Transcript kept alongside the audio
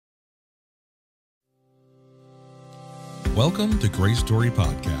Welcome to Grace Story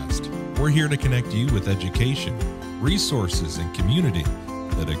Podcast. We're here to connect you with education, resources, and community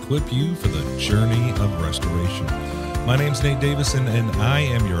that equip you for the journey of restoration. My name's Nate Davison, and I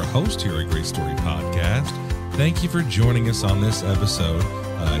am your host here at Grace Story Podcast. Thank you for joining us on this episode.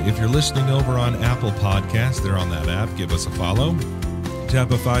 If you're listening over on Apple Podcasts, they're on that app. Give us a follow,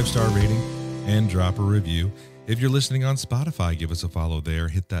 tap a 5-star rating, and drop a review. If you're listening on Spotify, give us a follow there.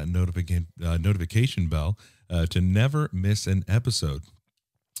 Hit that notification bell to never miss an episode.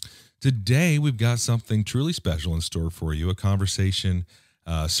 Today, we've got something truly special in store for you, a conversation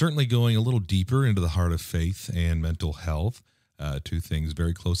certainly going a little deeper into the heart of faith and mental health, two things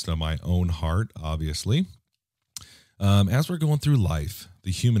very close to my own heart, obviously. As we're going through life,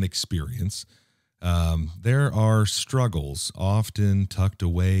 the human experience, there are struggles often tucked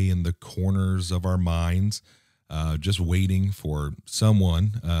away in the corners of our minds, just waiting for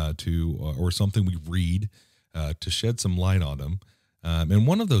someone or something we read to shed some light on them. And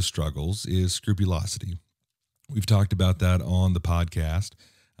one of those struggles is scrupulosity. We've talked about that on the podcast.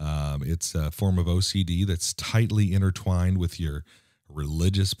 It's a form of OCD that's tightly intertwined with your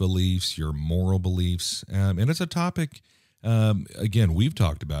religious beliefs, your moral beliefs. And it's a topic, again, we've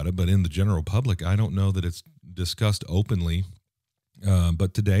talked about it, but in the general public, I don't know that it's discussed openly.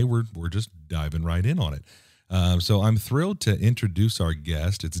 But today we're just diving right in on it. So I'm thrilled to introduce our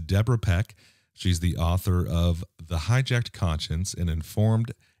guest. It's Debra Peck. She's the author of The Hijacked Conscience, an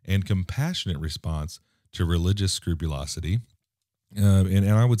informed and compassionate response to religious scrupulosity. And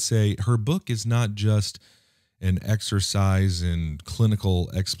I would say her book is not just an exercise in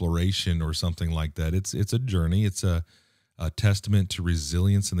clinical exploration or something like that. It's a journey. It's a testament to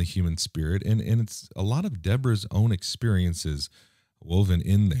resilience in the human spirit. And it's a lot of Debra's own experiences woven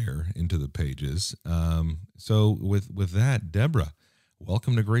in there into the pages. So with that, Debra,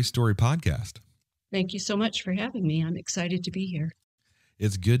 welcome to Grace Story Podcast. Thank you so much for having me. I'm excited to be here.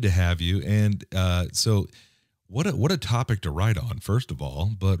 It's good to have you. And so what a topic to write on, first of all,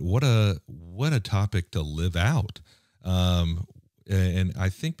 but what a topic to live out. And I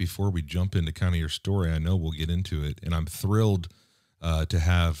think before we jump into kind of your story, I know we'll get into it, and I'm thrilled to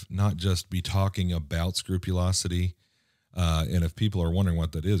have not just be talking about scrupulosity. And if people are wondering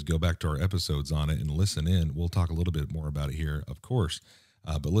what that is, go back to our episodes on it and listen in. We'll talk a little bit more about it here, of course,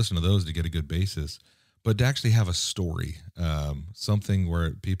 but listen to those to get a good basis. But to actually have a story, something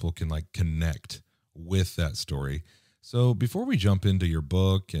where people can like connect with that story. So before we jump into your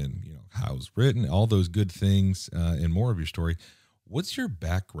book and how it was written, all those good things, and more of your story, what's your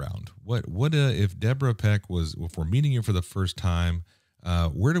background? What if Debra Peck if we're meeting you for the first time,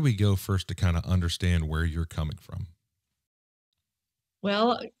 where do we go first to kind of understand where you're coming from?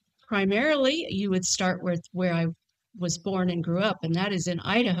 Well, primarily you would start with where I was born and grew up, and that is in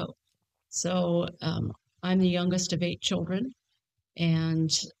Idaho. So I'm the youngest of 8 children,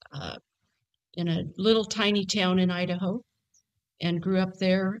 and in a little tiny town in Idaho, and grew up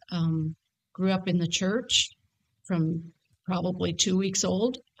there, grew up in the church from probably 2 weeks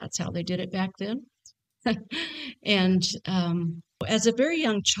old. That's how they did it back then. And as a very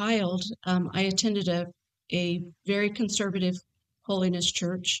young child, I attended a very conservative holiness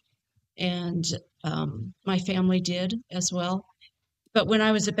church, and my family did as well. But when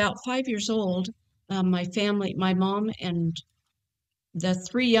I was about 5 years old, my mom and the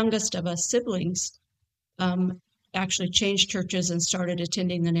 3 youngest of us siblings actually changed churches and started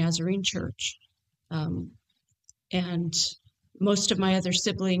attending the Nazarene church. And most of my other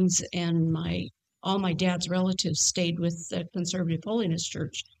siblings and all my dad's relatives stayed with the conservative holiness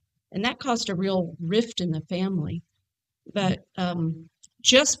church. And that caused a real rift in the family. But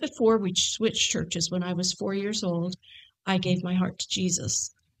just before we switched churches, when I was 4 years old, I gave my heart to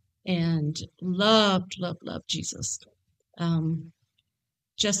Jesus and loved Jesus.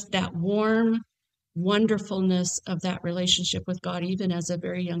 Just that warm wonderfulness of that relationship with God, even as a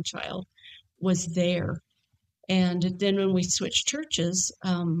very young child, was there. And then when we switched churches,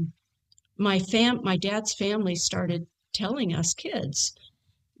 my dad's family started telling us kids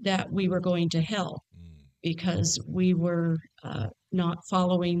that we were going to hell because we were not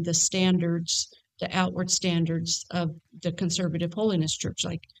following the standards, the outward standards of the conservative holiness church.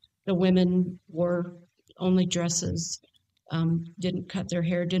 Like the women wore only dresses, didn't cut their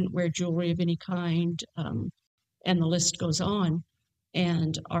hair, didn't wear jewelry of any kind, and the list goes on.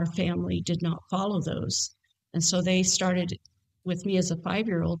 And our family did not follow those. And so they started with me as a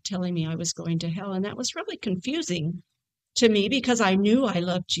 5-year-old telling me I was going to hell. And that was really confusing to me because I knew I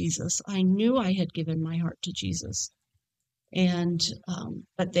loved Jesus. I knew I had given my heart to Jesus. And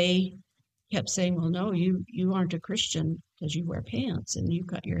but they kept saying, well, no, you aren't a Christian because you wear pants and you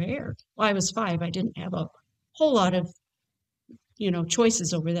cut your hair. Well, I was 5. I didn't have a whole lot of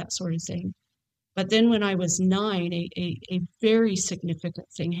choices over that sort of thing. But then when I was 9, a very significant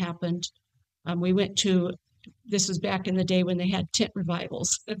thing happened. We went to, this was back in the day when they had tent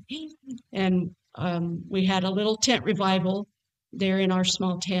revivals. And we had a little tent revival there in our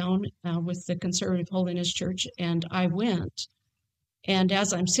small town with the Conservative Holiness Church, and I went. And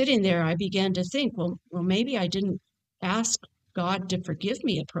as I'm sitting there, I began to think, well, maybe I didn't ask God to forgive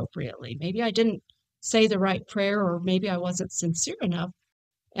me appropriately. Maybe I didn't say the right prayer, or maybe I wasn't sincere enough.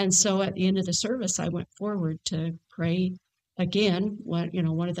 And so at the end of the service, I went forward to pray again,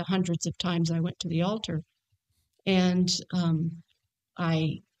 one of the hundreds of times I went to the altar. And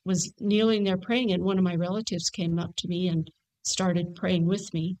I was kneeling there praying, and one of my relatives came up to me and started praying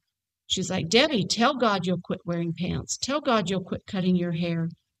with me. She's like, "Debbie, tell God you'll quit wearing pants. Tell God you'll quit cutting your hair.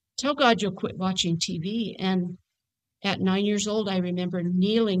 Tell God you'll quit watching TV." And at 9 years old, I remember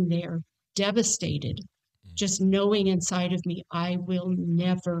kneeling there, devastated, just knowing inside of me, I will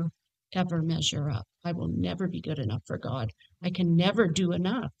never, ever measure up. I will never be good enough for God. I can never do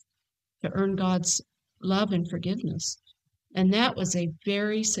enough to earn God's love and forgiveness. And that was a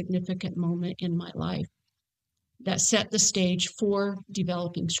very significant moment in my life that set the stage for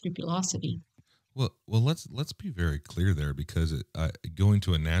developing scrupulosity. Well, let's be very clear there, because going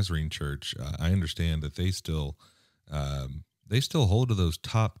to a Nazarene church, I understand that they still hold to those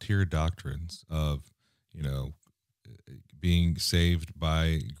top tier doctrines of, being saved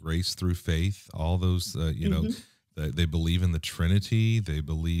by grace through faith. All those, they believe in the Trinity. They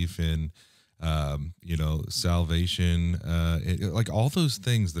believe in, salvation, like all those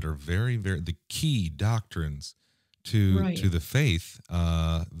things that are very, very the key doctrines to the faith.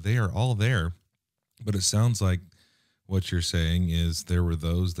 They are all there. But it sounds like what you're saying is there were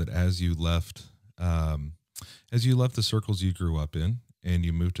those that as you left the circles you grew up in and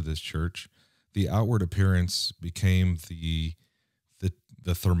you moved to this church, the outward appearance became the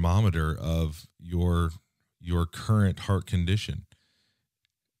thermometer of your current heart condition.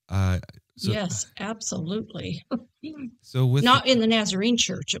 Yes, absolutely. So not in the Nazarene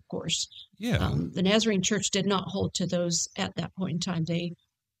church, of course. Yeah. The Nazarene church did not hold to those at that point in time.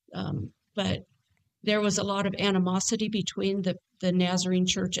 But there was a lot of animosity between the Nazarene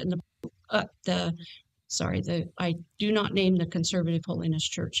church and I do not name the Conservative Holiness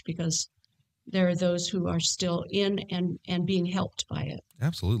Church, because there are those who are still in and being helped by it.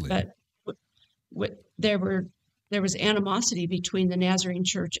 Absolutely. But there was animosity between the Nazarene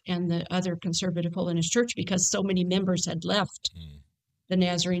church and the other Conservative Holiness Church, because so many members had left the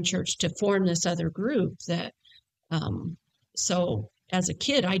Nazarene church to form this other group that, so as a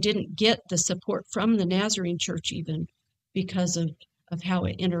kid, I didn't get the support from the Nazarene church even because of how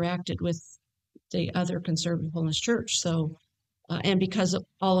it interacted with the other Conservative Holiness Church. So, and because of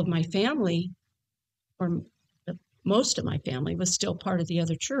all of my family, or most of my family, was still part of the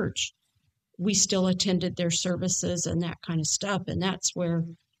other church, we still attended their services and that kind of stuff. And that's where,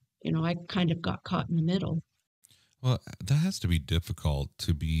 I kind of got caught in the middle. Well, that has to be difficult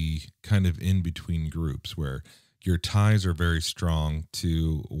to be kind of in between groups where your ties are very strong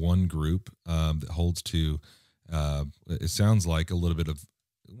to one group that holds to, it sounds like a little bit of,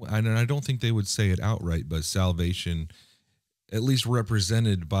 and I don't think they would say it outright, but salvation, at least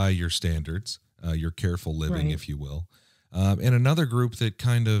represented by your standards, your careful living, Right. if you will. And another group that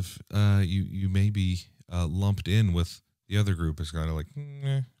kind of you may be lumped in with the other group is kind of like,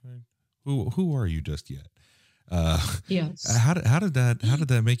 who are you just yet? Yes. How did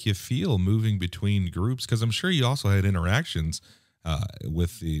that make you feel moving between groups? Because I'm sure you also had interactions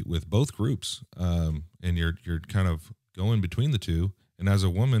with both groups, and you're kind of going between the two. And as a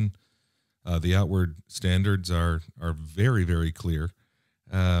woman, the outward standards are very, very clear.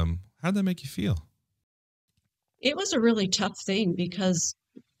 How did that make you feel? It was a really tough thing because,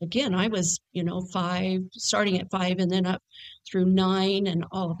 again, I was, starting at 5 and then up through 9 and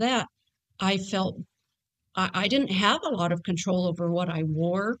all of that. I felt I didn't have a lot of control over what I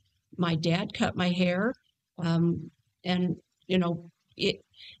wore. My dad cut my hair. And,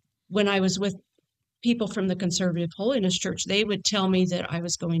 when I was with people from the Conservative Holiness Church, they would tell me that I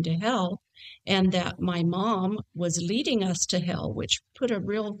was going to hell and that my mom was leading us to hell, which put a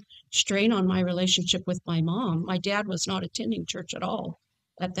real strain on my relationship with my mom. My dad was not attending church at all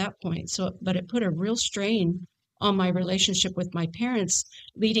at that point. But it put a real strain on my relationship with my parents,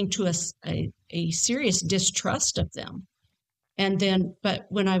 leading to a serious distrust of them. But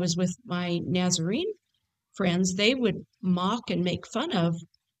when I was with my Nazarene friends, they would mock and make fun of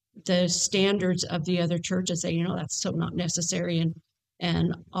the standards of the other churches, say, that's so not necessary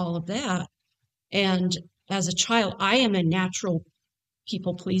and all of that. And as a child, I am a natural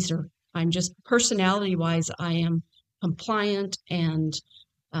people pleaser. I'm just personality wise, I am compliant and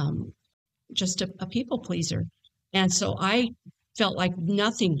just a people pleaser. And so I felt like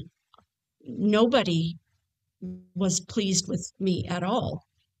nobody was pleased with me at all.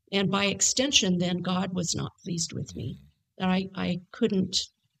 And by extension, then God was not pleased with me. That I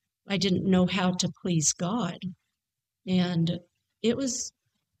didn't know how to please God. And it was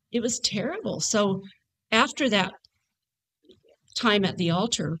terrible. So after that time at the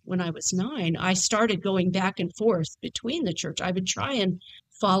altar, when I was 9, I started going back and forth between the church. I would try and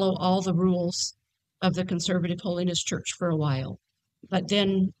follow all the rules of the Conservative Holiness Church for a while. But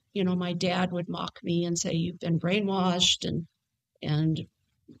then, my dad would mock me and say, "You've been brainwashed." And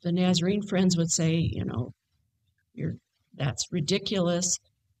the Nazarene friends would say, that's ridiculous.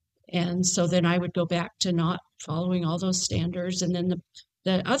 And so then I would go back to not following all those standards. And then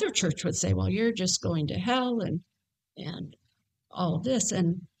the other church would say, "Well, you're just going to hell," and all of this.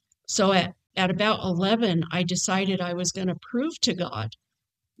 And so at about 11, I decided I was going to prove to God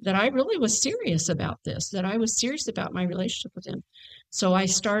that I really was serious about this, that I was serious about my relationship with him. So I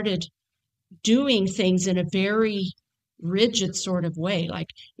started doing things in a very rigid sort of way. Like,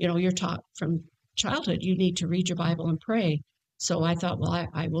 you're taught from childhood, you need to read your Bible and pray. So I thought, well,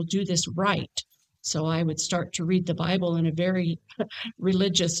 I will do this right. So I would start to read the Bible in a very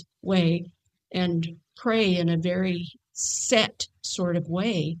religious way and pray in a very set sort of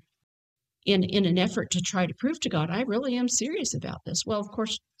way in an effort to try to prove to God, I really am serious about this. Well, of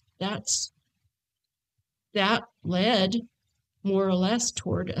course, that led more or less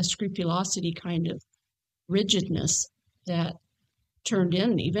toward a scrupulosity kind of rigidness that turned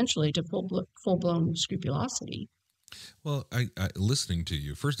in eventually to full-blown scrupulosity. Well, I listening to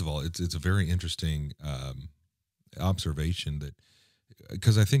you, first of all, it's a very interesting observation that,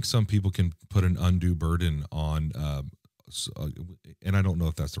 because I think some people can put an undue burden on, and I don't know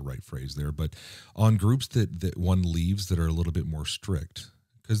if that's the right phrase there, but on groups that one leaves that are a little bit more strict,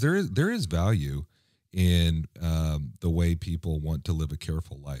 because there is value in the way people want to live a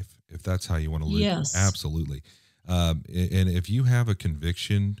careful life. If that's how you want to live, yes, absolutely. And if you have a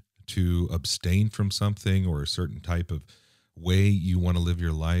conviction to abstain from something or a certain type of way you want to live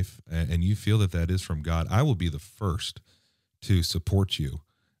your life, and you feel that is from God, I will be the first to support you.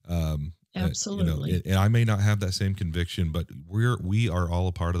 Absolutely. And I may not have that same conviction, but we are all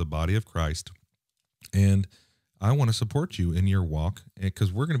a part of the body of Christ, and I want to support you in your walk,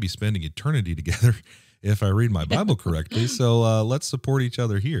 because we're going to be spending eternity together if I read my Bible correctly. So let's support each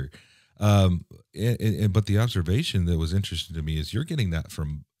other here. But the observation that was interesting to me is you're getting that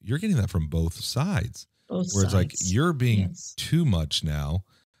from both sides. Where it's like, you're being too much now.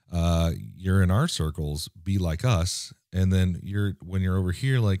 You're in our circles, be like us. And then when you're over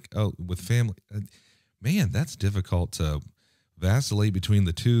here, like, oh, with family, man, that's difficult to vacillate between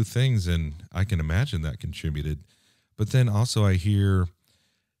the two things. And I can imagine that contributed. But then also I hear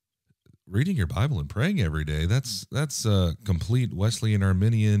reading your Bible and praying every day. That's a complete Wesleyan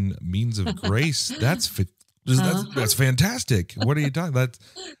Arminian means of grace. That's fantastic. What are you talking about?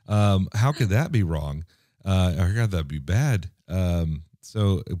 How could that be wrong? Or how that be bad?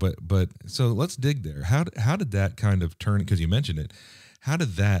 So let's dig there. How did that kind of turn? Because you mentioned it. How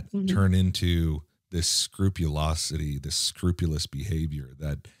did that turn into this scrupulosity, this scrupulous behavior?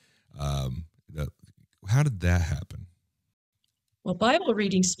 How did that happen? Well, Bible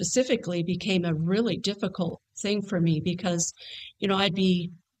reading specifically became a really difficult thing for me because,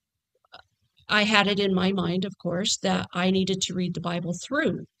 I had it in my mind, of course, that I needed to read the Bible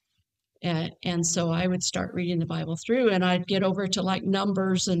through. And so I would start reading the Bible through, and I'd get over to like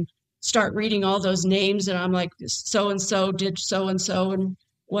Numbers and start reading all those names. And I'm like, so-and-so did so-and-so and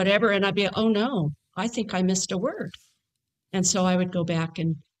whatever. And I'd be, oh no, I think I missed a word. And so I would go back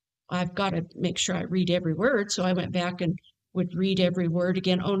and I've got to make sure I read every word. So I went back and would read every word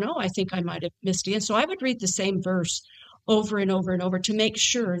again. Oh no, I think I might have missed it. So I would read the same verse over and over and over to make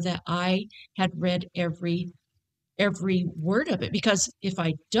sure that I had read every word of it. Because if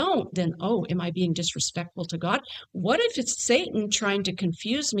I don't, then, am I being disrespectful to God? What if it's Satan trying to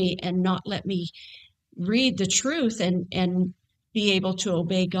confuse me and not let me read the truth and be able to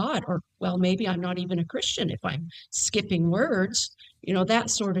obey God? Or, well, maybe I'm not even a Christian if I'm skipping words, that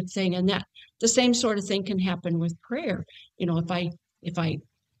sort of thing. And that the same sort of thing can happen with prayer.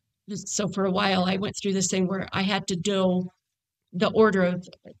 So for a while I went through this thing where I had to do the order of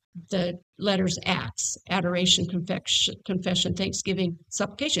the letters ACTS: adoration, confession, thanksgiving,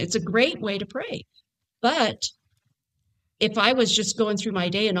 supplication. It's a great way to pray. But if I was just going through my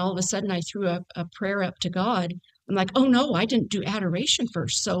day and all of a sudden I threw a prayer up to God, I'm like, oh no, I didn't do adoration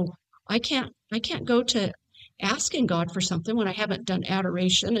first. So I can't go to asking God for something when I haven't done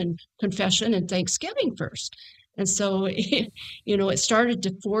adoration and confession and thanksgiving first. And so, it started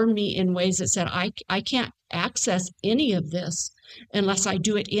to form me in ways that said, I can't access any of this unless I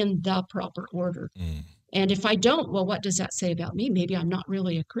do it in the proper order. Mm. And if I don't, well, what does that say about me? Maybe I'm not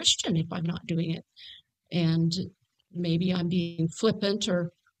really a Christian if I'm not doing it. And maybe I'm being flippant,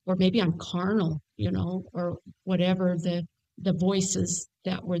 or maybe I'm carnal, or whatever the voices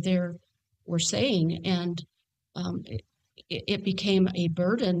that were there were saying. And it became a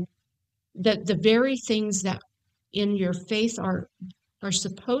burden, that the very things that in your faith are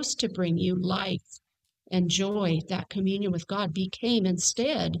supposed to bring you life and joy, that communion with God, became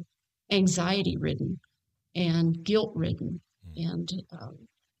instead anxiety ridden and guilt ridden. And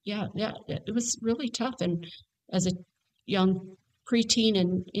it was really tough. And as a young preteen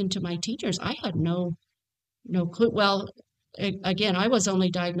and into my teenagers, I had no clue. Well, again, I was only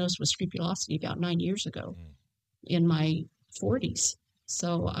diagnosed with scrupulosity about 9 years ago in my 40s.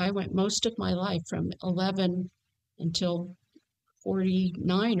 So I went most of my life from 11 until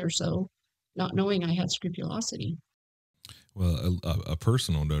 49 or so, not knowing I had scrupulosity. Well, a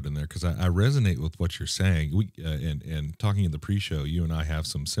personal note in there, because I resonate with what you're saying. We and talking in the pre-show, you and I have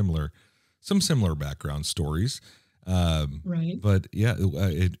some similar background stories. Right. But yeah,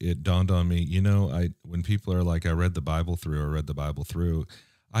 it dawned on me. When people are like, I read the Bible through,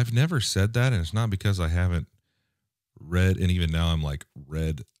 I've never said that, and it's not because I haven't read, and even now I'm like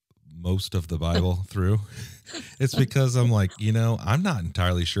read most of the Bible through. It's because I'm like, I'm not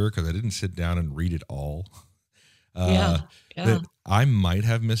entirely sure, because I didn't sit down and read it all. That I might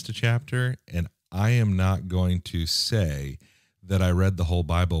have missed a chapter, and I am not going to say that I read the whole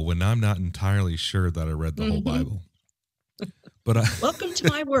Bible when I'm not entirely sure that I read the whole Bible. But welcome to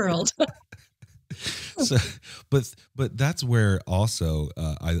my world. So, but that's where also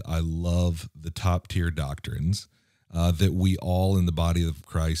I love the top tier doctrines that we all in the body of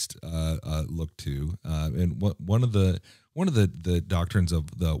Christ look to. And one of the doctrines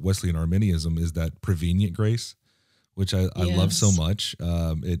of the Wesleyan Arminianism is that prevenient grace, which I love so much.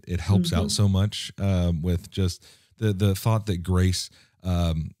 It helps out so much with just the thought that grace,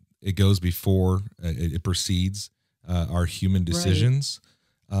 it goes before, it precedes our human decisions.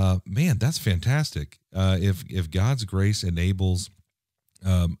 Right. Man, that's fantastic. If God's grace enables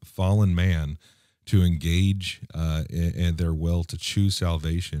fallen man to engage in their will to choose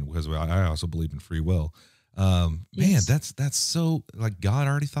salvation, because I also believe in free will. Man, that's so, like, God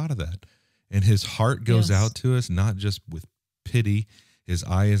already thought of that. And his heart goes out to us, not just with pity. His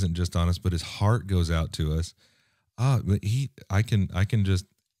eye isn't just on us, but his heart goes out to us. But I can just,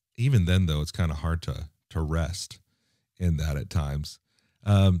 even then though, it's kind of hard to rest in that at times.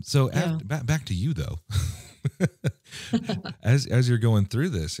 Back to you though. as you're going through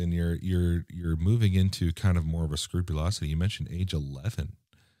this and you're moving into kind of more of a scrupulosity, you mentioned age 11.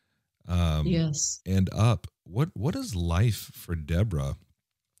 And up. What does life for Debra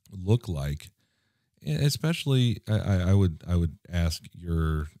look like? Especially, I would ask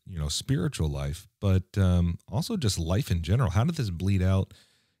your spiritual life, but also just life in general. How did this bleed out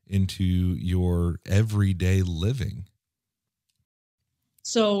into your everyday living?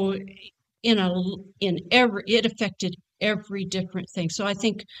 So it affected every different thing. So I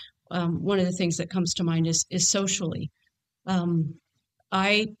think one of the things that comes to mind is socially.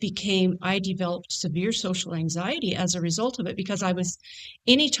 I developed severe social anxiety as a result of it, because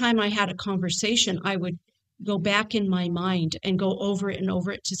anytime I had a conversation, I would go back in my mind and go over it and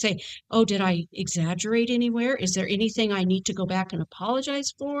over it to say, oh, did I exaggerate anywhere? Is there anything I need to go back and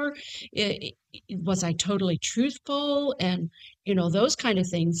apologize for? Was I totally truthful? And, those kind of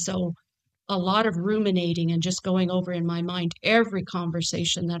things. So a lot of ruminating and just going over in my mind every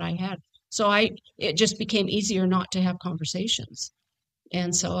conversation that I had. So it just became easier not to have conversations.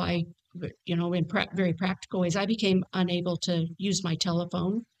 And so I, in very practical ways, I became unable to use my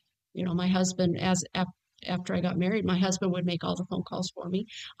telephone. My husband, after I got married, my husband would make all the phone calls for me.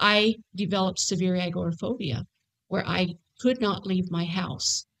 I developed severe agoraphobia, where I could not leave my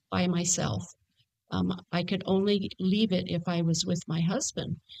house by myself. I could only leave it if I was with my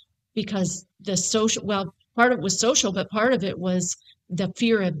husband, because part of it was social, but part of it was the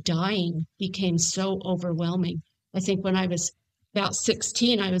fear of dying became so overwhelming. I think when I was about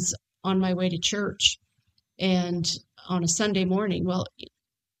 16, I was on my way to church, and on a Sunday morning,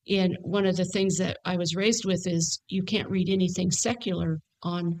 in one of the things that I was raised with is you can't read anything secular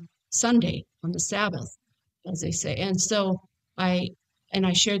on Sunday, on the Sabbath, as they say. And so I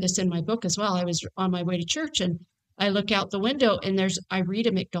share this in my book as well. I was on my way to church, and I look out the window, and I read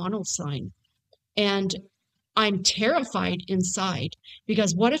a McDonald's sign, and I'm terrified inside,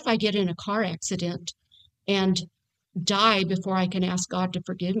 because what if I get in a car accident and die before I can ask God to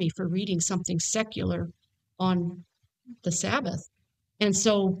forgive me for reading something secular on the Sabbath. And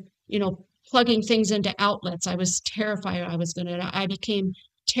so, plugging things into outlets, I was terrified I became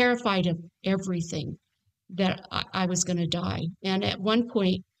terrified of everything, that I was going to die. And at one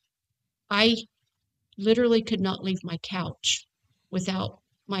point, I literally could not leave my couch without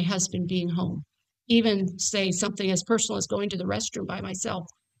my husband being home. Even say something as personal as going to the restroom by myself,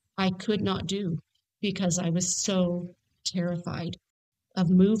 I could not do, because I was so terrified of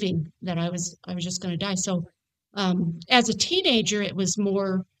moving that I was just going to die. So as a teenager, it was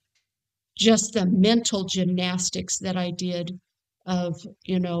more just the mental gymnastics that I did of,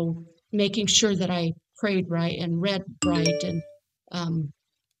 making sure that I prayed right and read right. And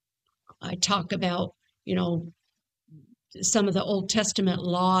I talk about, some of the Old Testament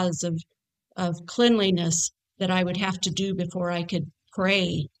laws of cleanliness that I would have to do before I could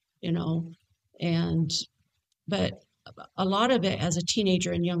pray, but a lot of it as a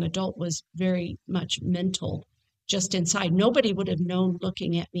teenager and young adult was very much mental, just inside. Nobody would have known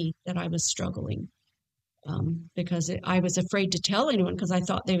looking at me that I was struggling, because I was afraid to tell anyone, because I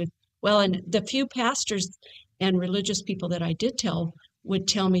thought they would, and the few pastors and religious people that I did tell would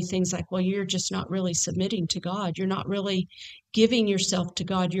tell me things like, well, you're just not really submitting to God. You're not really giving yourself to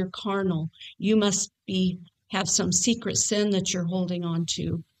God. You're carnal. You must have some secret sin that you're holding on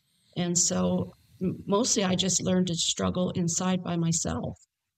to. And so mostly I just learned to struggle inside by myself.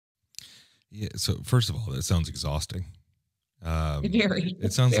 Yeah. So first of all, that sounds exhausting.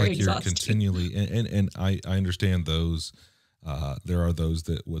 It sounds very like you're exhausting. continually, and I understand those. There are those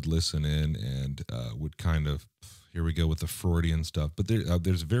that would listen in and would kind of, here we go with the Freudian stuff, but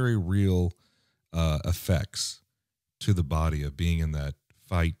there's very real effects to the body of being in that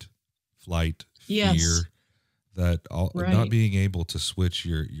fight, flight, Yes. fear, Right. not being able to switch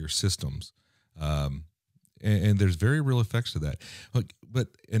your systems. And there's very real effects to that. But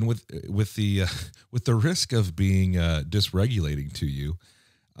with the risk of being dysregulating to you,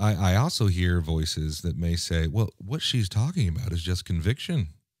 I also hear voices that may say, well, what she's talking about is just conviction.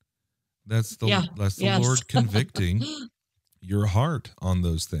 That's the Yes. Lord convicting your heart on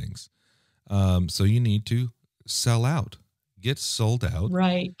those things. So you need to sell out, get sold out,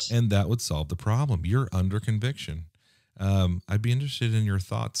 Right. and that would solve the problem. You're under conviction. I'd be interested in your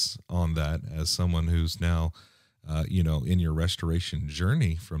thoughts on that as someone who's now, in your restoration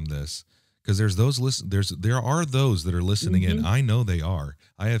journey from this, because there are those that are listening in. I know they are.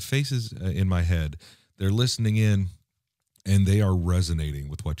 I have faces in my head. They're listening in, and they are resonating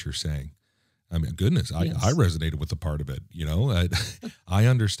with what you're saying. I mean, goodness, Yes. I resonated with the part of it. I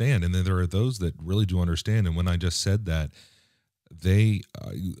understand, and then there are those that really do understand. And when I just said that, a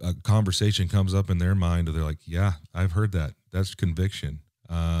conversation comes up in their mind, and they're like, yeah, I've heard that. That's conviction.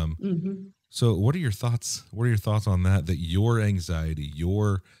 So what are your thoughts? What are your thoughts on that your anxiety,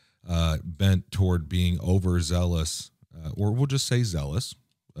 your bent toward being overzealous, or we'll just say zealous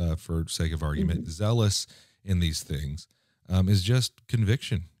for sake of argument, zealous in these things, is just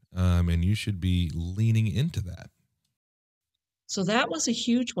conviction. And you should be leaning into that. So that was a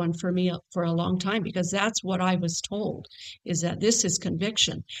huge one for me for a long time, because that's what I was told, is that this is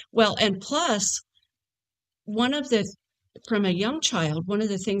conviction. Well, and plus, from a young child, one of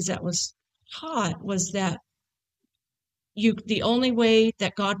the things that was taught was that the only way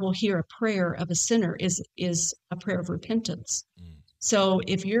that God will hear a prayer of a sinner is a prayer of repentance. So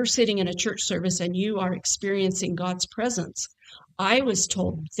if you're sitting in a church service and you are experiencing God's presence, I was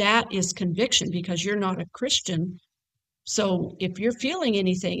told that is conviction, because you're not a Christian. So if you're feeling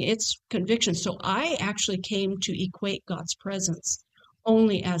anything, it's conviction. So I actually came to equate God's presence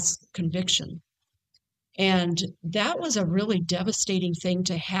only as conviction. And that was a really devastating thing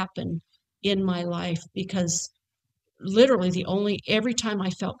to happen in my life, because literally every time I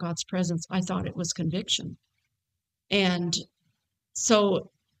felt God's presence, I thought it was conviction. And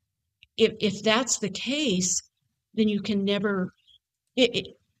so if that's the case, then you can never,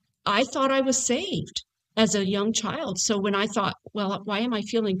 I thought I was saved as a young child. So when I thought, well, why am I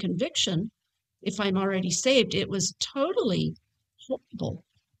feeling conviction if I'm already saved? It was totally horrible.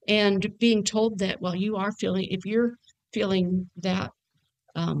 And being told that, well, if you're feeling that,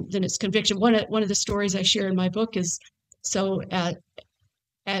 then it's conviction. One of the stories I share in my book is, so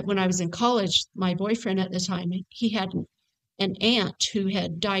when I was in college, my boyfriend at the time, he had an aunt who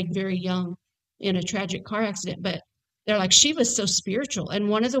had died very young in a tragic car accident, but they're like, she was so spiritual. And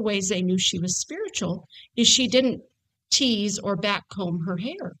one of the ways they knew she was spiritual is she didn't tease or backcomb her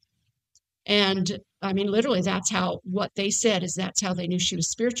hair. And I mean, literally, what they said is that's how they knew she was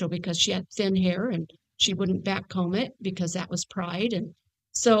spiritual, because she had thin hair and she wouldn't backcomb it, because that was pride. And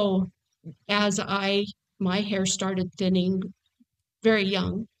so as my hair started thinning very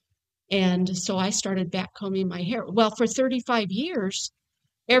young, And so I started back combing my hair. Well, for 35 years,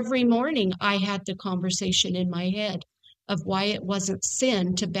 every morning I had the conversation in my head of why it wasn't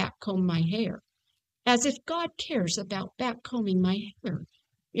sin to back comb my hair, as if God cares about back combing my hair,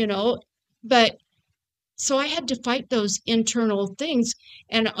 you know. But so I had to fight those internal things.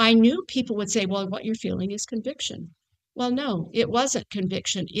 And I knew people would say, well, what you're feeling is conviction. Well, no, it wasn't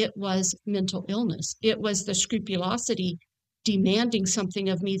conviction. It was mental illness. It was the scrupulosity demanding something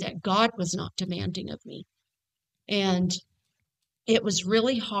of me that God was not demanding of me. And it was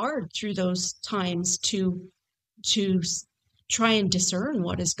really hard through those times to try and discern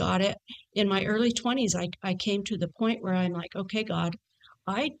what is God. In my early 20s, I came to the point where I'm like, okay, God,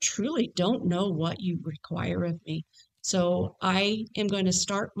 I truly don't know what you require of me. So I am going to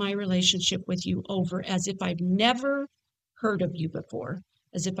start my relationship with you over as if I've never heard of you before,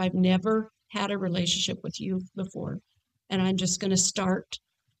 as if I've never had a relationship with you before. And I'm just going to start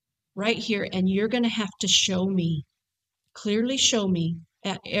right here, and you're going to have to show me, clearly show me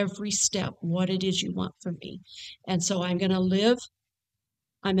at every step what it is you want from me. And so I'm going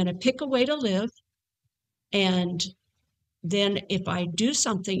to pick a way to live, and then if I do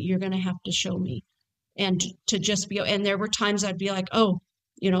something, you're going to have to show me. And to just be, and there were times I'd be like, oh,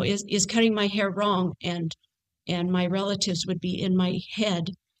 is cutting my hair wrong? And my relatives would be in my head.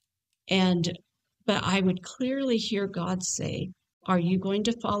 But I would clearly hear God say, are you going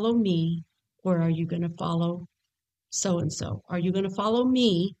to follow me, or are you going to follow so-and-so? Are you going to follow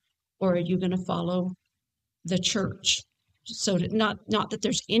me, or are you going to follow the church? So not that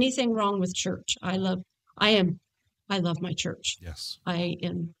there's anything wrong with church. I love my church. Yes. I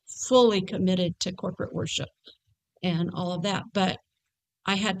am fully committed to corporate worship and all of that. But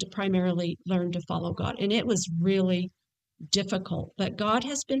I had to primarily learn to follow God. And it was really difficult. But God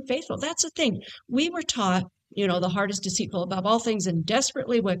has been faithful. That's the thing. We were taught, the heart is deceitful above all things and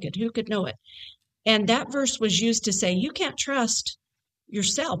desperately wicked. Who could know it? And that verse was used to say, you can't trust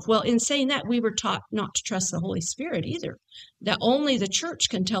yourself. Well, in saying that, we were taught not to trust the Holy Spirit either, that only the church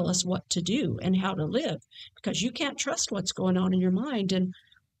can tell us what to do and how to live, because you can't trust what's going on in your mind. And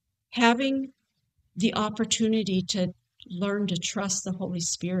having the opportunity to learn to trust the Holy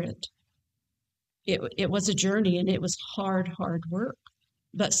Spirit, it was a journey, and it was hard work,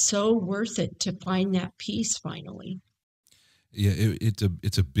 but so worth it to find that peace finally. Yeah, it's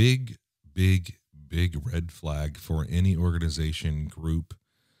a big red flag for any organization, group,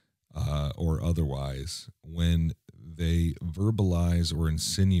 or otherwise, when they verbalize or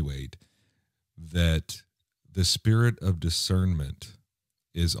insinuate that the spirit of discernment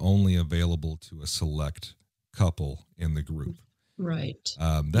is only available to a select couple in the group. Right.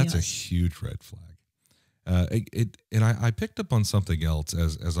 That's yes. a huge red flag. And I picked up on something else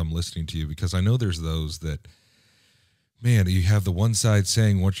as I'm listening to you, because I know there's those that, man, you have the one side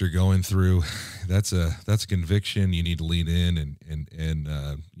saying what you're going through. That's a conviction. You need to lean in and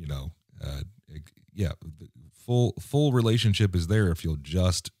full relationship is there if you'll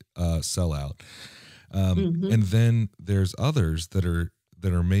just sell out. And then there's others that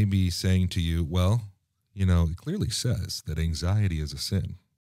are maybe saying to you, well, it clearly says that anxiety is a sin,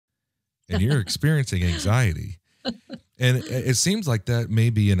 and you're experiencing anxiety. And it seems like that may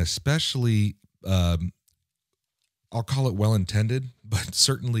be an especially, I'll call it well-intended, but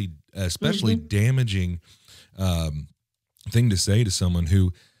certainly especially damaging thing to say to someone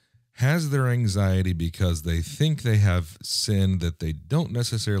who has their anxiety because they think they have sin that they don't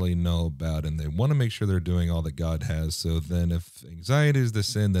necessarily know about, and they want to make sure they're doing all that God has. So then if anxiety is the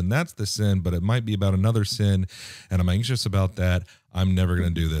sin, then that's the sin, but it might be about another sin, and I'm anxious about that. I'm never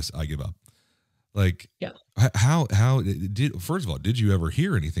going to do this. I give up. Like, yeah. First of all, did you ever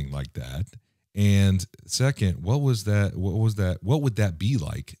hear anything like that? And second, what would that be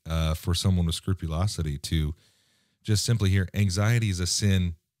like for someone with scrupulosity to just simply hear anxiety is a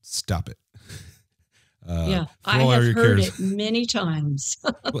sin? Stop it. Yeah, I have heard it many times.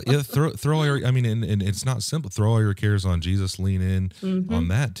 Well, yeah, throw all your, and it's not simple. Throw all your cares on Jesus, lean in on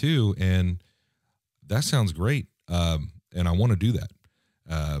that too. And that sounds great. And I want to do that.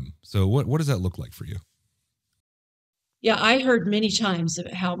 So what does that look like for you? Yeah, I heard many times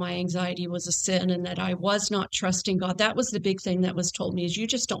how my anxiety was a sin and that I was not trusting God. That was the big thing that was told me, is you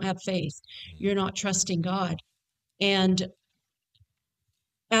just don't have faith. You're not trusting God. And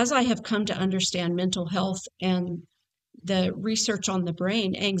as I have come to understand mental health and the research on the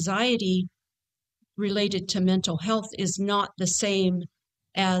brain, anxiety related to mental health is not the same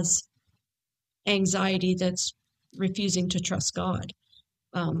as anxiety that's refusing to trust God.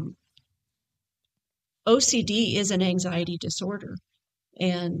 OCD is an anxiety disorder,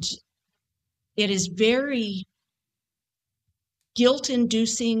 and it is very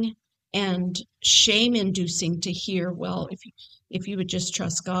guilt-inducing and shame-inducing to hear, well, if you would just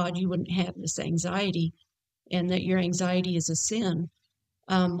trust God, you wouldn't have this anxiety, and that your anxiety is a sin.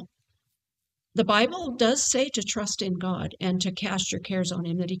 The Bible does say to trust in God and to cast your cares on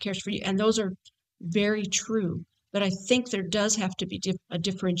him, that he cares for you. And those are very true. But I think there does have to be a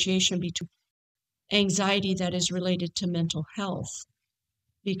differentiation between anxiety that is related to mental health,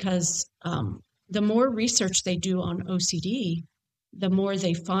 because the more research they do on OCD, the more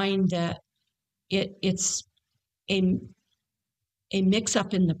they find that it's a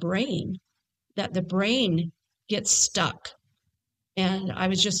mix-up in the brain, that the brain gets stuck. And I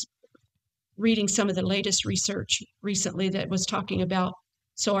was just reading some of the latest research recently that was talking about,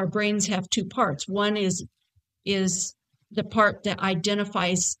 so our brains have two parts. One is the part that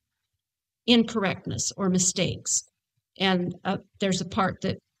identifies incorrectness or mistakes, and there's a part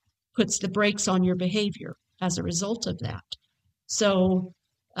that puts the brakes on your behavior as a result of that. So,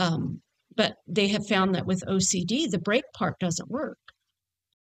 but they have found that with OCD, the brake part doesn't work.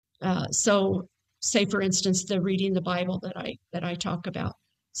 So, say for instance, the reading the Bible that I talk about.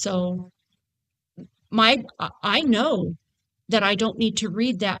 So, I know that I don't need to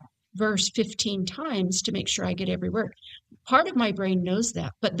read that verse 15 times to make sure I get every word. Part of my brain knows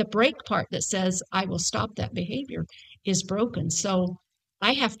that, but the brake part that says I will stop that behavior is broken. So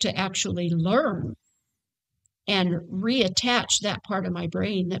I have to actually learn and reattach that part of my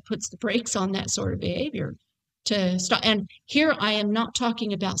brain that puts the brakes on that sort of behavior to stop. And here I am not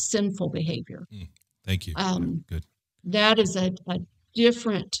talking about sinful behavior. Thank you. Good. That is a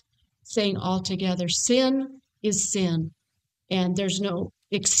different thing altogether. Sin is sin, and there's no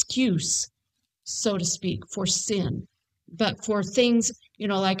excuse, so to speak, for sin. But for things,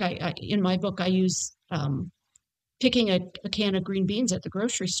 like I in my book, I use picking a can of green beans at the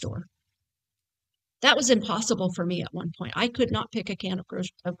grocery store. That was impossible for me at one point. I could not pick a can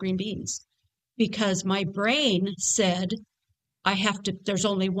of green beans because my brain said there's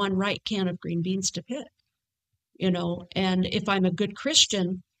only one right can of green beans to pick, and if I'm a good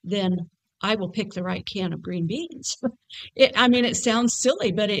Christian, then I will pick the right can of green beans. It sounds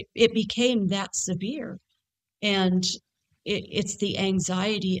silly, but it became that severe. And it's the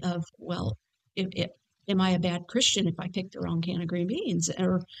anxiety of, well, am I a bad Christian if I pick the wrong can of green beans,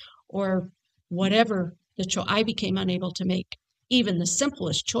 or whatever I became unable to make even the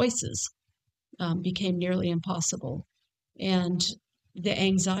simplest choices, became nearly impossible. And the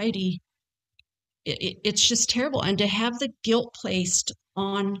anxiety, it's just terrible. And to have the guilt placed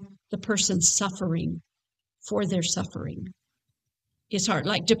on the person suffering for their suffering is hard.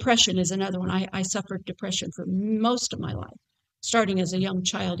 Like depression is another one. I suffered depression for most of my life, starting as a young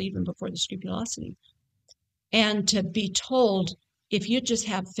child, even before the scrupulosity. And to be told, if you just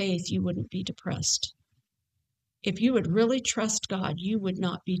have faith, you wouldn't be depressed. If you would really trust God, you would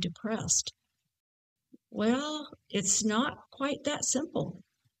not be depressed. Well, it's not quite that simple.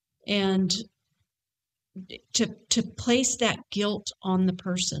 And to place that guilt on the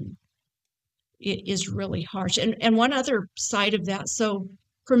person, it is really harsh. And one other side of that, so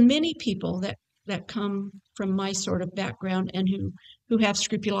for many people that come from my sort of background and who have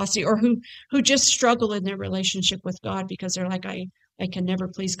scrupulosity, or who just struggle in their relationship with God because they're like, I can never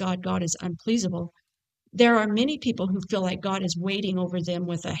please God. God is unpleasable. There are many people who feel like God is waiting over them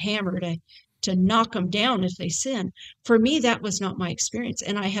with a hammer to knock them down if they sin. For me, that was not my experience.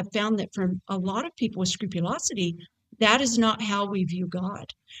 And I have found that for a lot of people with scrupulosity, that is not how we view God.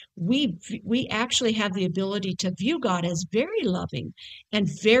 We actually have the ability to view God as very loving and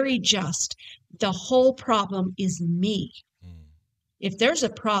very just. The whole problem is me. If there's a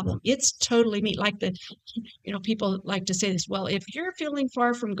problem, it's totally me. Like people like to say this, well, if you're feeling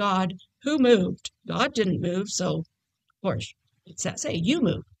far from God, who moved? God didn't move. So, of course, what's that say? You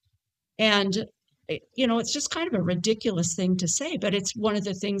moved. And, it's just kind of a ridiculous thing to say, but it's one of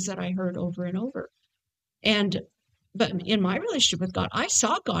the things that I heard over and over. But in my relationship with God, I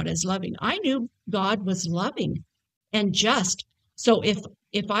saw God as loving. I knew God was loving and just. So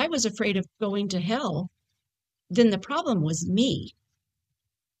if I was afraid of going to hell, then the problem was me.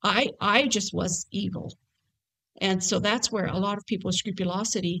 I just was evil. And so that's where a lot of people with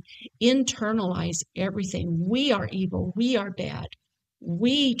scrupulosity internalize everything. We are evil. We are bad.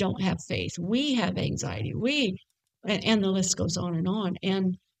 We don't have faith. We have anxiety. And the list goes on.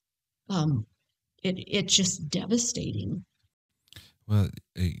 And it's just devastating. Well,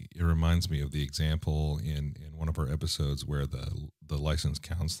 it reminds me of the example in one of our episodes where the licensed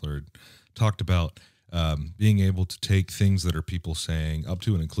counselor talked about being able to take things that are people saying, up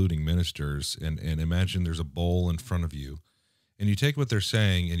to and including ministers, and imagine there's a bowl in front of you, and you take what they're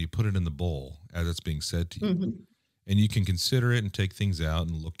saying and you put it in the bowl as it's being said to you. Mm-hmm. and you can consider it and take things out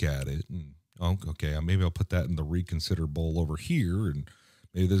and look at it. And, oh, okay, maybe I'll put that in the reconsider bowl over here. And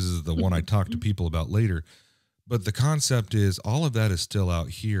maybe this is the one I talk to people about later. But the concept is all of that is still out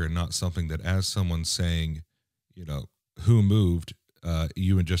here and not something that as someone's saying, who moved,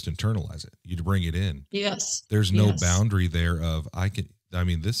 you would just internalize it. You'd bring it in. Yes. There's no boundary there of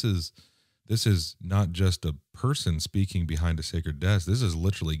this is not just a person speaking behind a sacred desk. This is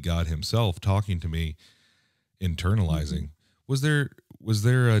literally God himself talking to me, internalizing. Was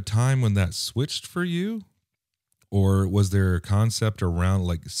there a time when that switched for you? Or was there a concept around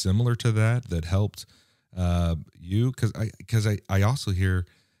like similar to that helped you? Because I also hear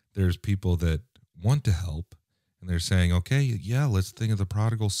there's people that want to help and they're saying, okay, yeah, let's think of the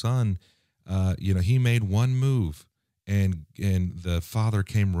prodigal son. He made one move and the father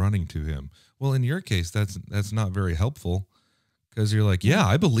came running to him. Well, in your case, that's not very helpful because you're like, yeah,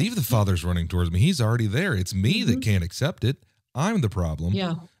 I believe the father's running towards me. He's already there. It's me that can't accept it. I'm the problem.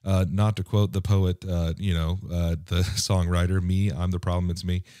 Yeah. Not to quote the poet, the songwriter, me, I'm the problem, it's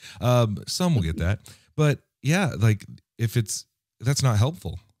me. Some will get that. But yeah, like that's not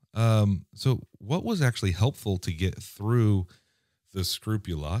helpful. So what was actually helpful to get through the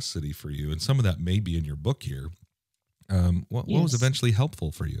scrupulosity for you? And some of that may be in your book here. What was eventually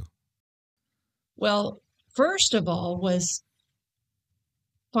helpful for you? Well, first of all was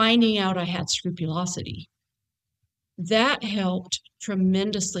finding out I had scrupulosity. That helped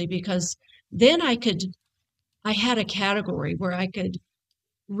tremendously because then I had a category where I could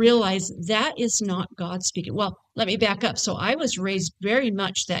realize that is not God speaking. Well, let me back up. So I was raised very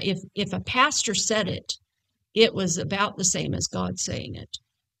much that if a pastor said it, it was about the same as God saying it.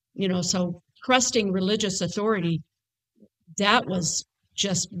 So trusting religious authority, that was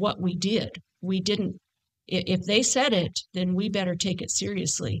just what we did. We didn't, if they said it, then we better take it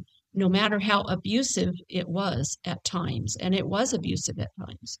seriously, no matter how abusive it was at times. And it was abusive at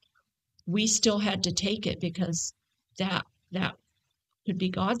times. We still had to take it because that could be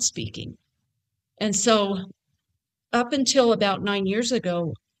God speaking. And so up until about 9 years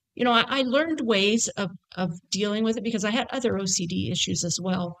ago, I learned ways of dealing with it because I had other OCD issues as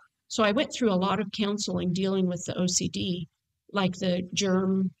well. So I went through a lot of counseling dealing with the OCD, like the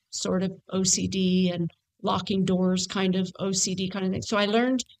germ sort of OCD and locking doors kind of OCD kind of thing. So I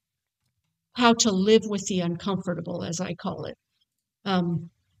learned how to live with the uncomfortable, as I call it.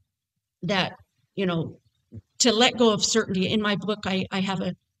 To let go of certainty. In my book, I have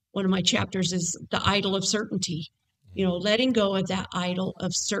one of my chapters is the idol of certainty, letting go of that idol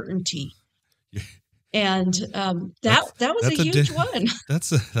of certainty. And that was a huge one.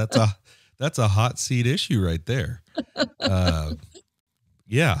 That's a hot seat issue right there.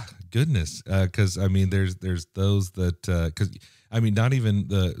 Yeah, goodness. Because there's those that because not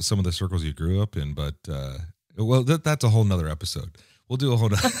even some of the circles you grew up in, but that's a whole nother episode. We'll do a whole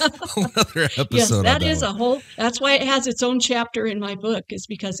other episode. Yes, that is a whole. That's why it has its own chapter in my book, is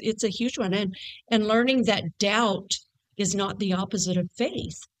because it's a huge one, and learning that doubt is not the opposite of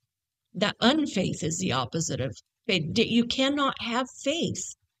faith. That unfaith is the opposite of faith. You cannot have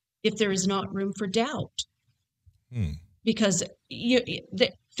faith if there is not room for doubt, because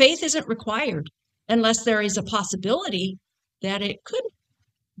faith isn't required unless there is a possibility that it could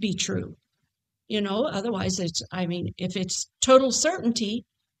be true. Otherwise if it's total certainty,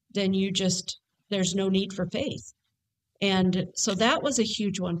 then there's no need for faith. And so that was a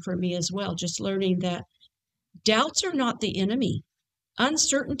huge one for me as well. Just learning that doubts are not the enemy.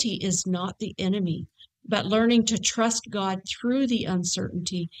 Uncertainty is not the enemy, but learning to trust God through the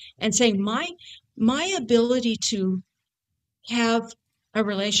uncertainty and saying my ability to have a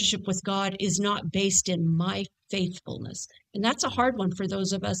relationship with God is not based in my faithfulness. And that's a hard one for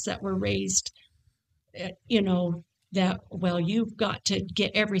those of us that were raised that, well, you've got to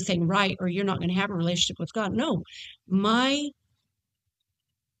get everything right or you're not going to have a relationship with God. No, my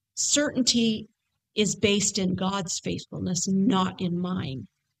certainty is based in God's faithfulness, not in mine.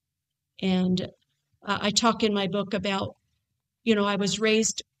 And I talk in my book about, I was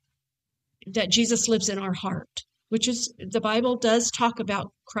raised that Jesus lives in our heart, which is, the Bible does talk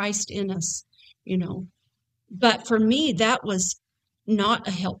about Christ in us, But for me, that was not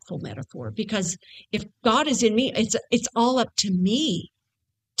a helpful metaphor, because if God is in me, it's all up to me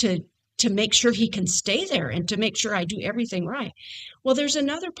to make sure he can stay there and to make sure I do everything right. Well, there's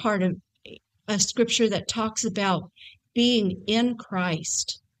another part of a scripture that talks about being in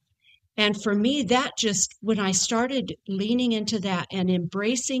Christ. And for me, that just, when I started leaning into that and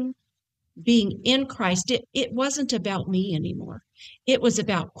embracing being in Christ, it wasn't about me anymore. It was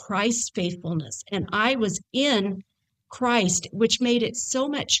about Christ's faithfulness. And I was in Christ, which made it so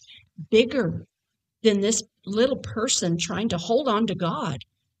much bigger than this little person trying to hold on to God.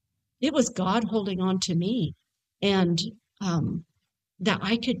 It was God holding on to me, and that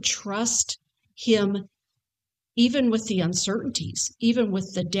I could trust him even with the uncertainties, even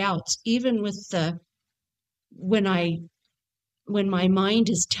with the doubts, even with when my mind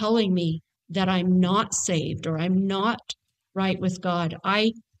is telling me that I'm not saved or I'm not right with God.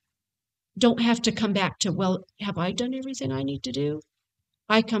 I don't have to come back to, well, have I done everything I need to do?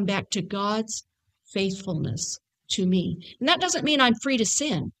 I come back to God's faithfulness to me. And that doesn't mean I'm free to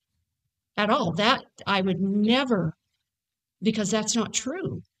sin at all. That I would never, because that's not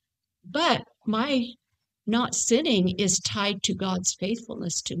true. But my not sinning is tied to God's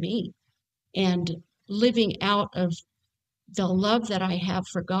faithfulness to me and living out of the love that I have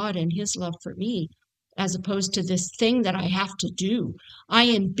for God and his love for me, as opposed to this thing that I have to do. I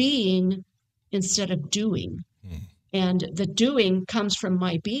am being instead of doing. And the doing comes from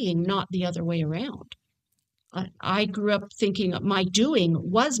my being, not the other way around. I grew up thinking my doing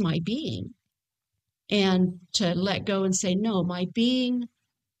was my being. And to let go and say, no, my being,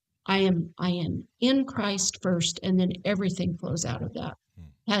 I am in Christ first, and then everything flows out of that,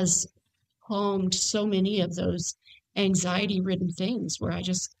 has calmed so many of those anxiety-ridden things where I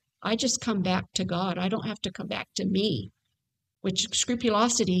just come back to God. I don't have to come back to me, which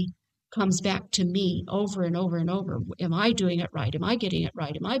scrupulosity comes back to me over and over and over. Am I doing it right? Am I getting it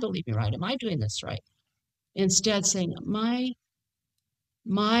right? Am I believing right? Am I doing this right? Instead saying, my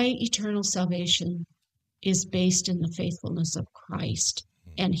eternal salvation is based in the faithfulness of Christ,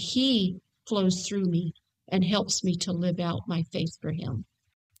 and he flows through me and helps me to live out my faith for him.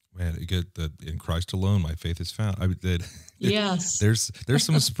 Man, you get that in Christ alone, my faith is found. Yes. There's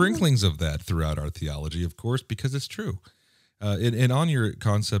some sprinklings of that throughout our theology, of course, because it's true. And on your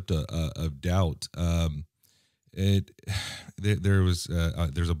concept of doubt, there's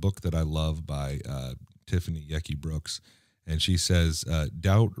a book that I love by Tiffany Yecke Brooks, and she says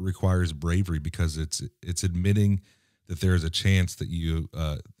doubt requires bravery because it's admitting that there is a chance that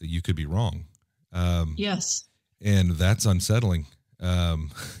you could be wrong. Yes, and that's unsettling. That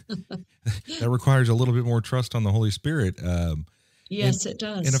requires a little bit more trust on the Holy Spirit. Yes, it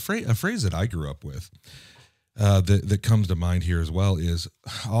does. And a phrase that I grew up with that comes to mind here as well is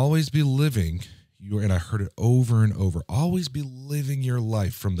always be living and I heard it over and over, always be living your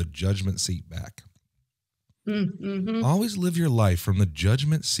life from the judgment seat back. Mm-hmm. Always live your life from the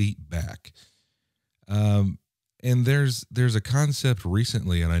judgment seat back. And there's a concept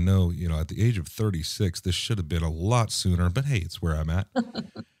recently, and I know, at the age of 36, this should have been a lot sooner, but hey, it's where I'm at,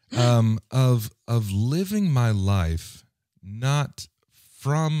 of living my life, not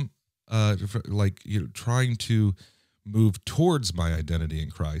from, trying to move towards my identity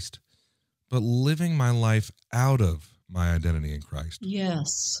in Christ, but living my life out of my identity in Christ.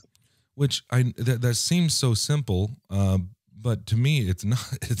 Yes. Which that seems so simple, but to me, it's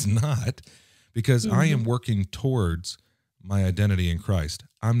not. It's not. Because I am working towards my identity in Christ.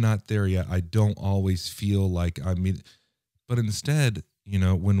 I'm not there yet. I don't always feel like but instead,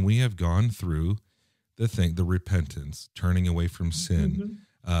 when we have gone through the repentance, turning away from sin,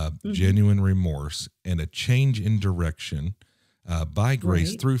 genuine remorse, and a change in direction by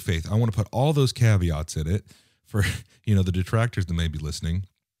grace through faith. I want to put all those caveats in it for, the detractors that may be listening.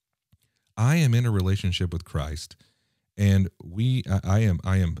 I am in a relationship with Christ, and I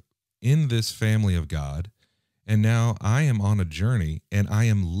am in this family of God, and now I am on a journey, and I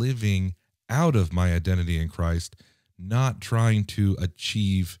am living out of my identity in Christ, not trying to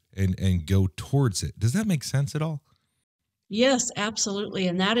achieve and go towards it. Does that make sense at all? Yes, absolutely.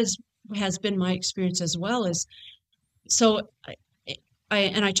 And that has been my experience as well.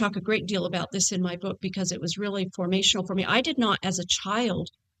 I talk a great deal about this in my book because it was really formational for me. I did not, as a child,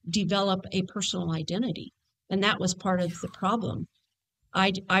 develop a personal identity, and that was part of the problem.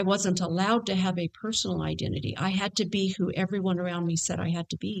 I wasn't allowed to have a personal identity. I had to be who everyone around me said I had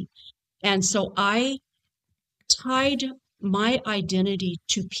to be. And so I tied my identity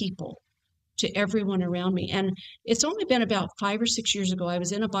to people, to everyone around me. And it's only been about 5 or 6 years ago, I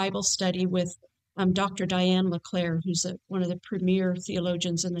was in a Bible study with Dr. Diane LeClaire, who's one of the premier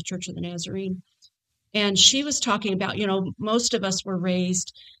theologians in the Church of the Nazarene. And she was talking about, most of us were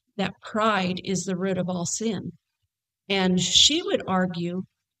raised that pride is the root of all sin. And she would argue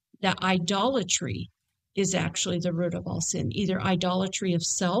that idolatry is actually the root of all sin, either idolatry of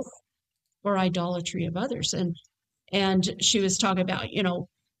self or idolatry of others. And she was talking about,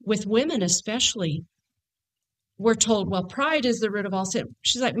 with women especially, we're told, well, pride is the root of all sin.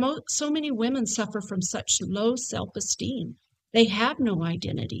 She's like, so many women suffer from such low self-esteem. They have no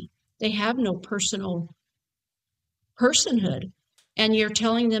identity. They have no personhood. And you're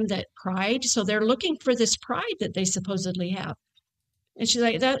telling them that pride, so they're looking for this pride that they supposedly have. And she's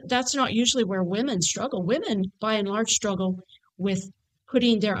like, that's not usually where women struggle. Women, by and large, struggle with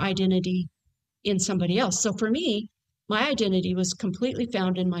putting their identity in somebody else. So for me, my identity was completely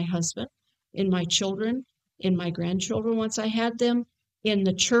found in my husband, in my children, in my grandchildren once I had them, in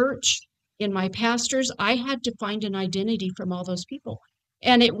the church, in my pastors. I had to find an identity from all those people.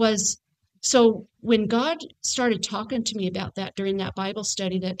 And it was, so when God started talking to me about that during that Bible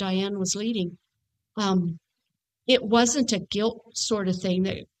study that Diane was leading, it wasn't a guilt sort of thing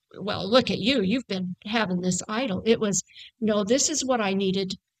that, well, look at you, you've been having this idol. It was, no, this is what I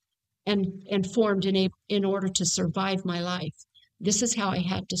needed and formed in order to survive my life. This is how I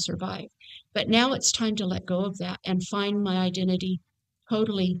had to survive. But now it's time to let go of that and find my identity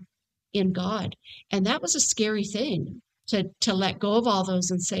totally in God. And that was a scary thing, to let go of all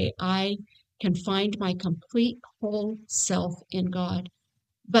those and say, I can find my complete whole self in God.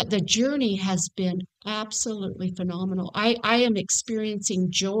 But the journey has been absolutely phenomenal. I am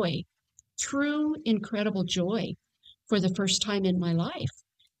experiencing joy, true, incredible joy for the first time in my life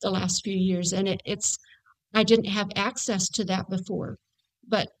the last few years. And it's, I didn't have access to that before,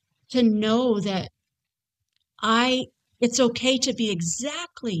 but to know that it's okay to be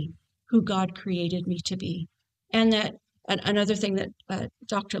exactly who God created me to be. And that another thing that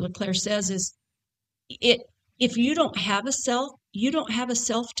Dr. LeClaire says is, if you don't have a self, you don't have a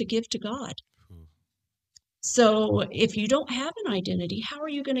self to give to God. So if you don't have an identity, how are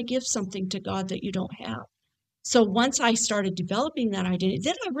you going to give something to God that you don't have? So once I started developing that identity,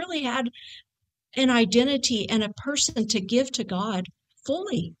 then I really had an identity and a person to give to God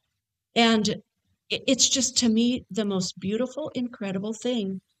fully. And it's just, to me, the most beautiful, incredible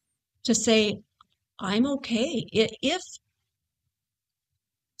thing to say, I'm okay. If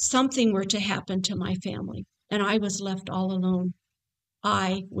something were to happen to my family and I was left all alone,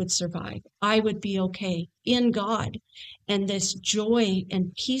 I would survive. I would be okay in God. And this joy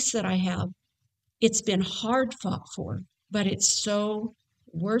and peace that I have, it's been hard fought for, but it's so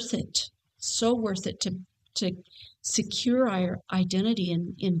worth it. So worth it to secure our identity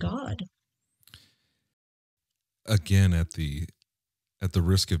in God. Again, at the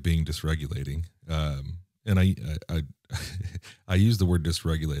risk of being dysregulating, and I use the word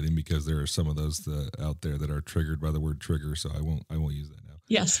dysregulating because there are some of those out there that are triggered by the word trigger, so I won't use that now.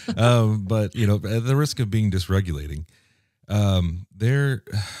 Yes. But at the risk of being dysregulating, there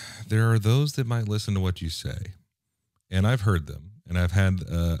are those that might listen to what you say, and I've heard them, and I've had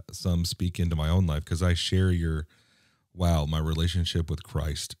some speak into my own life because I share my relationship with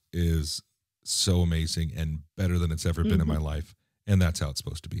Christ is so amazing and better than it's ever been in my life, and that's how it's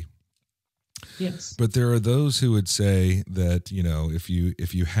supposed to be. Yes. But there are those who would say that,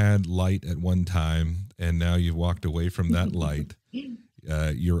 if you had light at one time and now you've walked away from that light,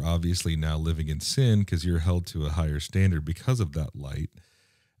 you're obviously now living in sin because you're held to a higher standard because of that light.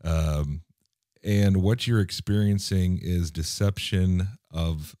 And what you're experiencing is deception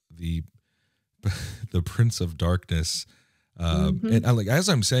of the prince of darkness. And as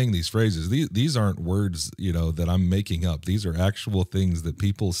I'm saying these phrases, these aren't words, that I'm making up. These are actual things that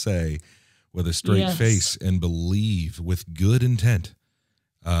people say with a straight face and believe with good intent,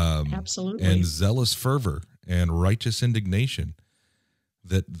 absolutely, and zealous fervor and righteous indignation,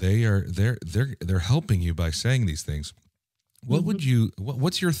 that they're helping you by saying these things. What would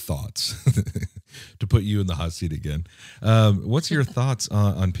what's your thoughts to put you in the hot seat again? What's your thoughts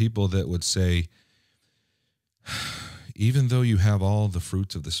on people that would say, even though you have all the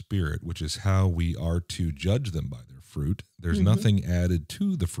fruits of the Spirit, which is how we are to judge them by their fruit, there's nothing added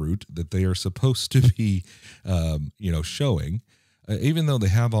to the fruit that they are supposed to be, showing, even though they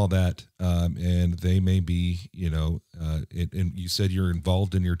have all that, and they may be, and you said you're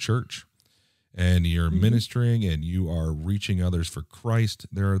involved in your church and you're ministering and you are reaching others for Christ.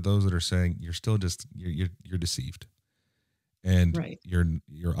 There are those that are saying you're still just, you're deceived, and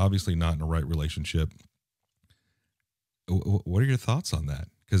you're obviously not in a right relationship. What are your thoughts on that?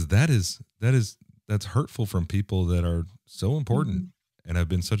 Because that's hurtful from people that are so important and have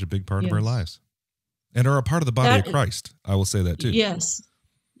been such a big part of our lives and are a part of the body of Christ. I will say that too. Yes.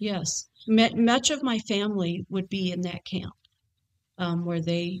 Much of my family would be in that camp, where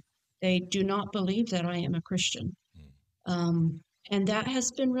they do not believe that I am a Christian. And that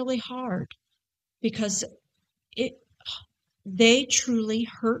has been really hard because they truly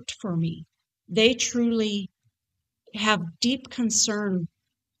hurt for me. They truly have deep concern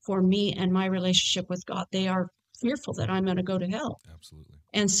for me and my relationship with God. They are fearful that I'm going to go to hell. Absolutely.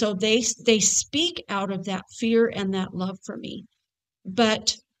 And so they speak out of that fear and that love for me.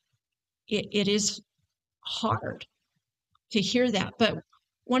 But it is hard to hear that. But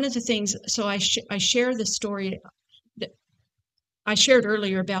one of the things, so I share the story that I shared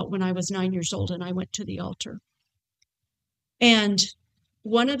earlier about when I was 9 years old and I went to the altar. And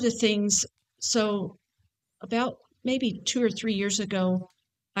one of the things, so about maybe 2 or 3 years ago,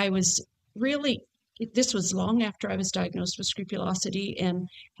 I was really, this was long after I was diagnosed with scrupulosity and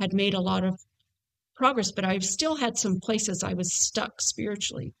had made a lot of progress, but I still had some places I was stuck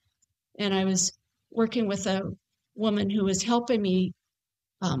spiritually. And I was working with a woman who was helping me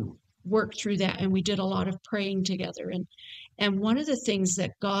work through that. And we did a lot of praying together. And one of the things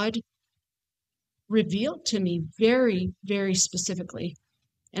that God revealed to me very, very specifically,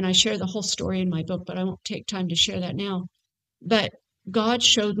 and I share the whole story in my book, but I won't take time to share that now. But God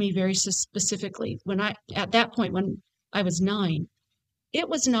showed me very specifically at that point when I was 9, it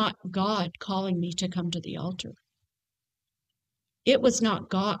was not God calling me to come to the altar. It was not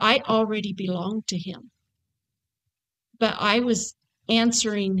God. I already belonged to him. But I was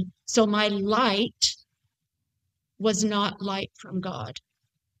answering, so my light was not light from God.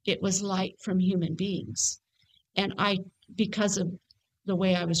 It was light from human beings. And because of the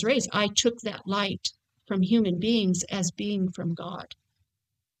way I was raised, I took that light from human beings as being from God.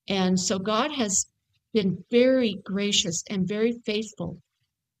 And so God has been very gracious and very faithful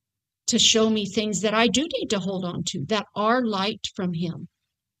to show me things that I do need to hold on to that are light from him,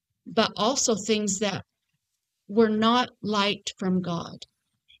 but also things that were not light from God,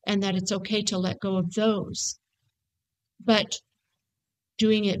 and that it's okay to let go of those, but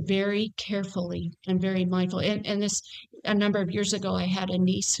doing it very carefully and very mindful. And this, a number of years ago, I had a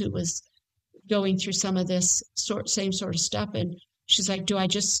niece who was going through some of this same sort of stuff, and she's like, do I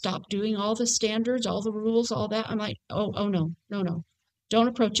just stop doing all the standards, all the rules, all that? I'm like, oh no. Don't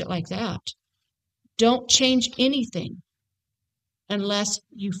approach it like that. Don't change anything unless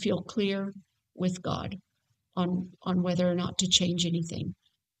you feel clear with God on whether or not to change anything,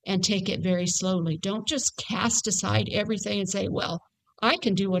 and take it very slowly. Don't just cast aside everything and say, well, I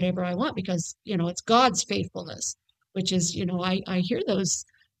can do whatever I want because, it's God's faithfulness, which is, I hear those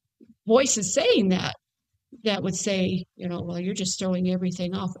voices saying that would say, well, you're just throwing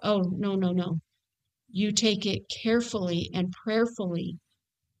everything off. Oh, no. You take it carefully and prayerfully,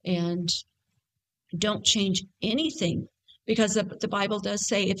 and don't change anything, because the Bible does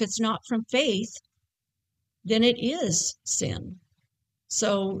say if it's not from faith, then it is sin.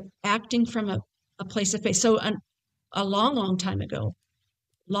 So acting from a place of faith. So a long time ago,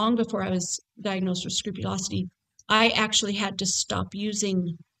 long before I was diagnosed with scrupulosity, I actually had to stop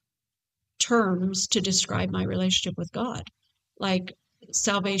using terms to describe my relationship with God, like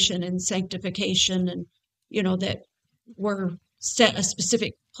salvation and sanctification, and that were set a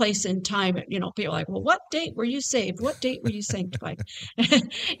specific place in time. People are like, well, what date were you saved? What date were you sanctified?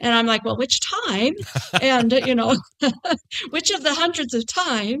 And I'm like, well, which time? And which of the hundreds of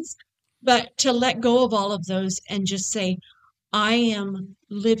times? But to let go of all of those and just say, I am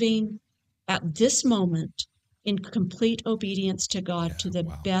living at this moment in complete obedience to God, to the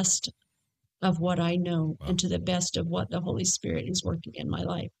best of what I know, and to the best of what the Holy Spirit is working in my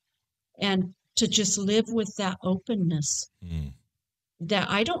life. And to just live with that openness, that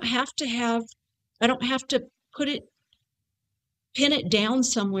I don't have to pin it down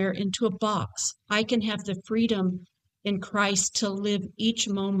somewhere into a box. I can have the freedom in Christ to live each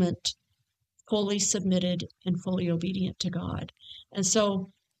moment fully submitted and fully obedient to God. And so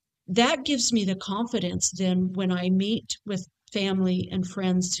that gives me the confidence then when I meet with family and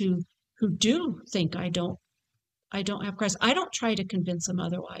friends who do think I don't have Christ. I don't try to convince them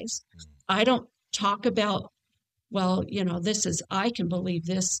otherwise. I don't talk about, well, I can believe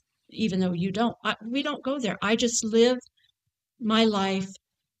this, even though you don't. We don't go there. I just live my life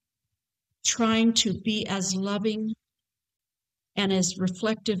trying to be as loving and as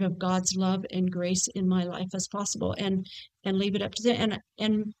reflective of God's love and grace in my life as possible, and leave it up to them.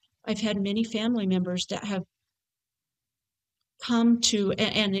 And I've had many family members that have come to,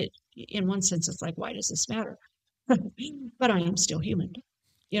 and it, in one sense, it's like, why does this matter? But I am still human,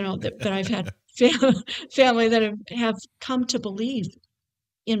 but I've had family that have come to believe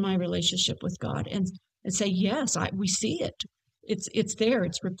in my relationship with God and say, yes, we see it. It's there,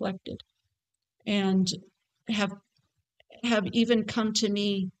 it's reflected, and have even come to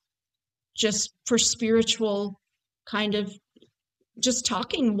me just for spiritual kind of just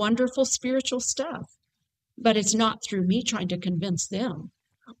talking wonderful spiritual stuff. But it's not through me trying to convince them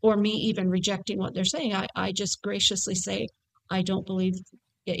or me even rejecting what they're saying. I just graciously say, I don't believe,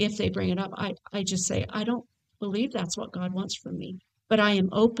 if they bring it up, I just say, I don't believe that's what God wants from me. But I am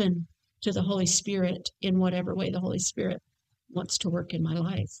open to the Holy Spirit in whatever way the Holy Spirit wants to work in my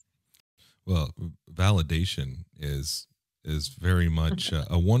life. Well, validation is is very much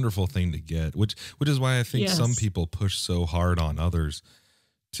a wonderful thing to get, which is why I think some Yes. people push so hard on others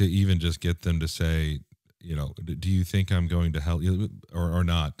to even just get them to say, do you think I'm going to help you or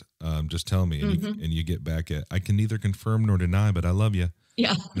not? Just tell me. Mm-hmm. And you get back at, I can neither confirm nor deny, but I love you.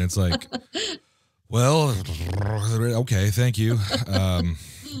 Yeah. And it's like, well, okay, thank you.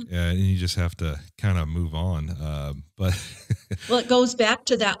 And you just have to kind of move on. But Well, it goes back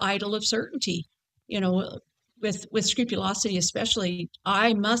to that idol of certainty. With scrupulosity, especially,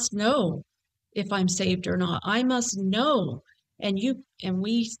 I must know if I'm saved or not. I must know. And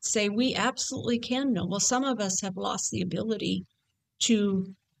we say we absolutely can know. Well, some of us have lost the ability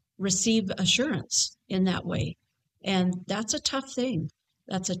to receive assurance in that way. And that's a tough thing.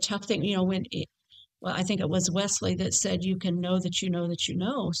 That's a tough thing. Well, I think it was Wesley that said, you can know that you know that you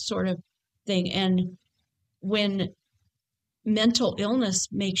know, sort of thing. And when mental illness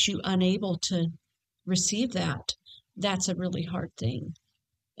makes you unable to receive that, that's a really hard thing.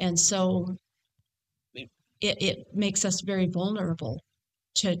 And so it makes us very vulnerable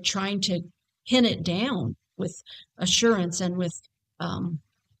to trying to pin it down with assurance and with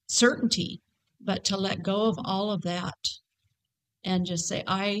certainty, but to let go of all of that and just say,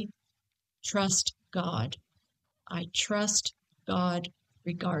 I trust God. I trust God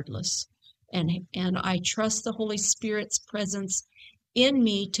regardless. And I trust the Holy Spirit's presence in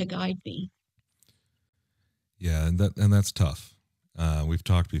me to guide me. yeah, and that's tough. We've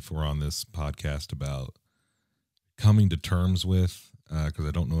talked before on this podcast about coming to terms with, because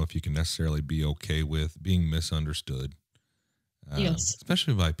I don't know if you can necessarily be okay with being misunderstood. Yes.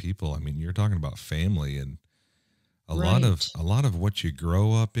 Especially by people. I mean, you're talking about family and a Right. lot of what you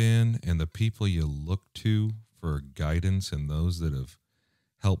grow up in and the people you look to for guidance and those that have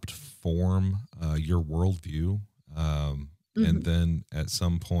helped form your worldview. And then at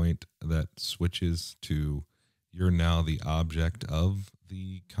some point that switches to you're now the object of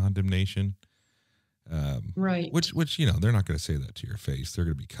the condemnation. Right. Which they're not going to say that to your face. They're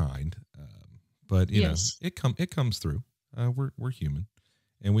going to be kind. But Yes. it comes through. We're human,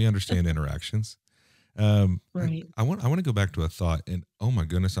 and we understand interactions. Right. I want to go back to a thought, and oh my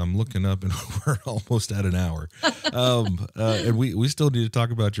goodness, I'm looking up, and we're almost at an hour. And we still need to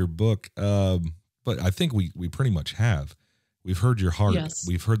talk about your book. But I think we pretty much have. We've heard your heart. Yes.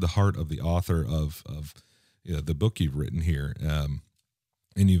 We've heard the heart of the author of the book you've written here.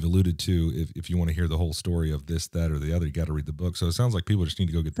 And you've alluded to, if you want to hear the whole story of this, that, or the other, you got to read the book. So it sounds like people just need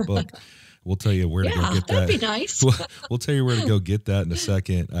to go get the book. We'll tell you where to go get that. That'd be nice. We'll tell you where to go get that in a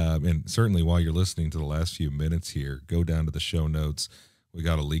second. And certainly while you're listening to the last few minutes here, go down to the show notes. We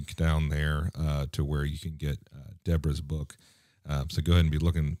got a link down there to where you can get Debra's book. So go ahead and be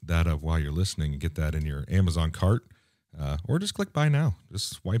looking that up while you're listening and get that in your Amazon cart, or just click buy now. Just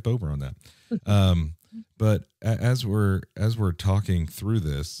swipe over on that. But as we're talking through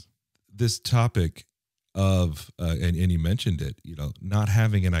this topic of, and you mentioned it, not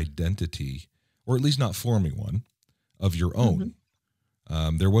having an identity, or at least not forming one of your own.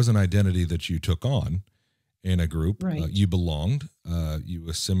 There was an identity that you took on in a group. Right. You belonged, you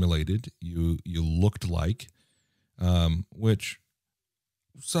assimilated, you looked like, which,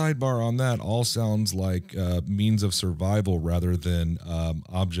 sidebar on that, all sounds like means of survival rather than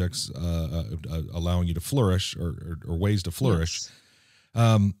objects allowing you to flourish or ways to flourish.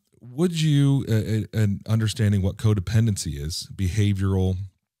 Yes. Would you, and understanding what codependency is, behavioral,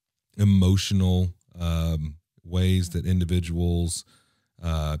 emotional ways that individuals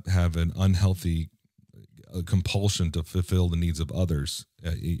have an unhealthy compulsion to fulfill the needs of others.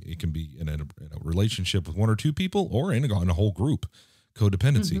 It can be in a relationship with one or two people, or in a whole group.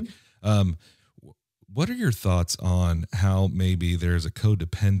 Codependency. What are your thoughts on how maybe there's a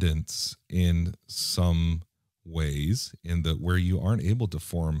codependence in some ways, in the where you aren't able to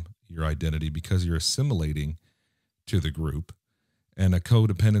form your identity because you're assimilating to the group, and a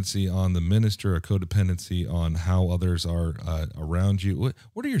codependency on the minister, a codependency on how others are around you?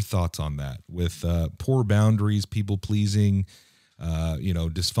 What are your thoughts on that, with poor boundaries, people pleasing,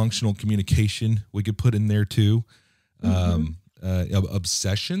 dysfunctional communication we could put in there too?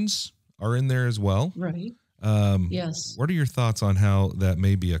 Obsessions are in there as well. Right. Yes. What are your thoughts on how that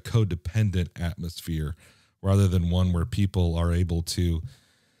may be a codependent atmosphere rather than one where people are able to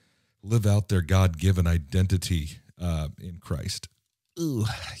live out their God-given identity in Christ? Ooh,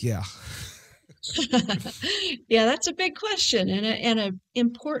 yeah. Yeah, that's a big question, and an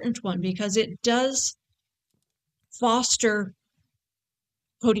important one, because it does foster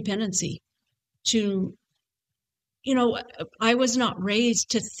codependency. I was not raised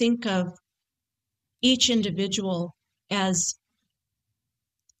to think of each individual as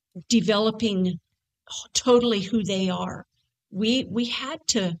developing totally who they are. we had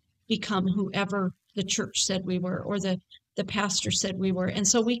to become whoever the church said we were, or the pastor said we were. And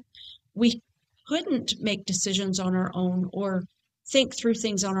so we couldn't make decisions on our own, or think through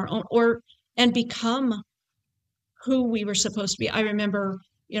things on our own, and become who we were supposed to be. I remember,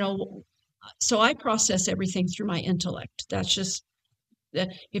 so I process everything through my intellect. That's just,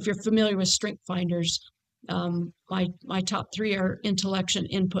 if you're familiar with strength finders, my top three are intellection,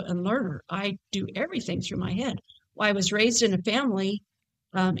 input, and learner. I do everything through my head. Well, I was raised in a family,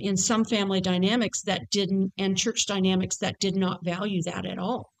 in some family dynamics that didn't, and church dynamics that did not value that at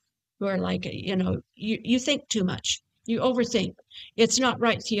all. Who are like, you think too much, you overthink. It's not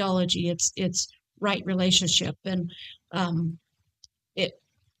right theology. It's right relationship, and it.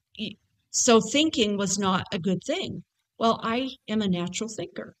 So thinking was not a good thing. Well, I am a natural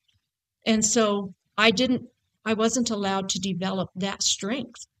thinker, and so I wasn't allowed to develop that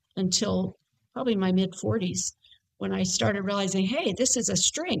strength until probably my mid-40s, when I started realizing, hey, this is a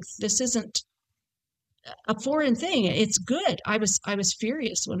strength. This isn't a foreign thing. It's good. I was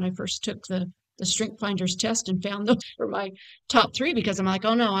furious when I first took the Strength Finders test and found those for my top three, because I'm like,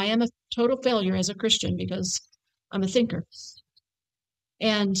 oh no, I am a total failure as a Christian because I'm a thinker.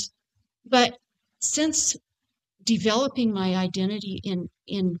 But since developing my identity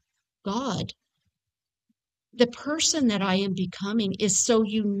in God, the person that I am becoming is so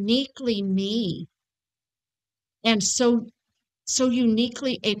uniquely me, and so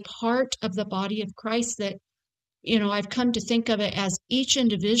uniquely a part of the body of Christ, that, I've come to think of it as each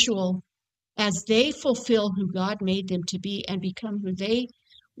individual, as they fulfill who God made them to be and become who they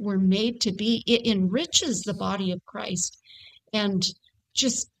were made to be, it enriches the body of Christ and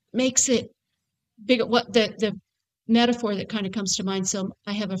just makes it bigger. What the metaphor that kind of comes to mind. So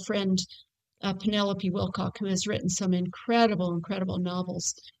I have a friend, Penelope Wilcock, who has written some incredible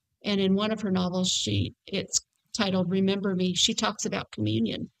novels. And in one of her novels, it's titled Remember Me. She talks about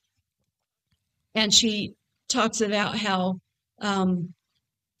communion. And she talks about how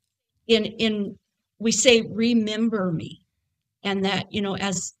we say, remember me. And that,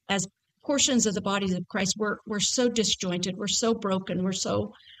 as portions of the bodies of Christ, we're so disjointed, we're so broken, we're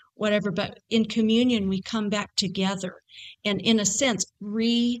so whatever, but in communion, we come back together. And in a sense,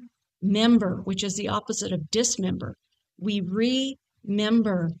 remember, which is the opposite of dismember. We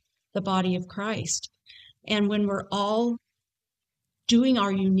remember the body of Christ. And when we're all doing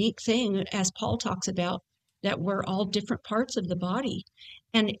our unique thing, as Paul talks about, that we're all different parts of the body.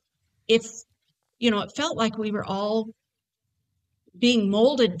 And if, it felt like we were all being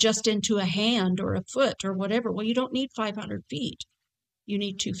molded just into a hand or a foot or whatever. Well, you don't need 500 feet. You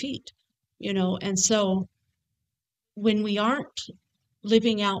need 2 feet, And so when we aren't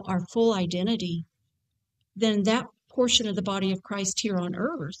living out our full identity, then that portion of the body of Christ here on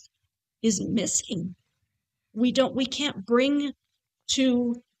earth is missing. We can't bring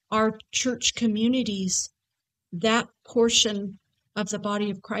to our church communities that portion of the body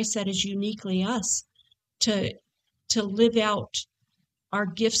of Christ that is uniquely us, to live out our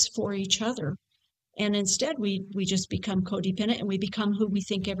gifts for each other. And instead we just become codependent, and we become who we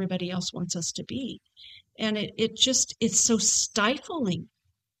think everybody else wants us to be. And it's so stifling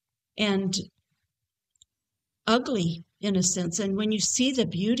and ugly in a sense. And when you see the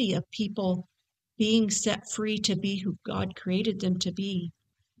beauty of people being set free to be who God created them to be.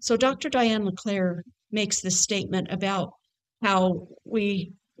 So Dr. Diane LeClaire makes this statement about how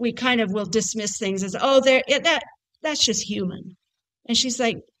we kind of will dismiss things as, that's just human. And she's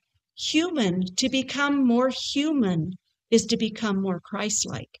like, to become more human is to become more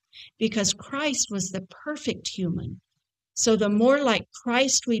Christ-like, because Christ was the perfect human. So the more like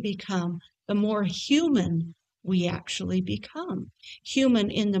Christ we become, the more human we actually become.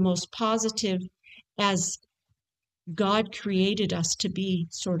 Human in the most positive, as God created us to be,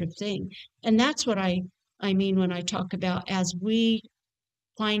 sort of thing. And that's what I mean when I talk about, as we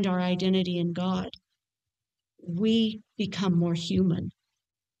find our identity in God, we become more human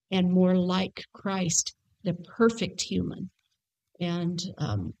and more like Christ, the perfect human. And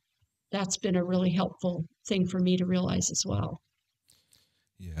that's been a really helpful thing for me to realize as well.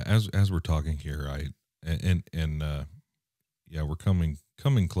 Yeah, as we're talking here, we're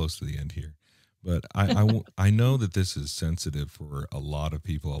coming close to the end here, but I know that this is sensitive for a lot of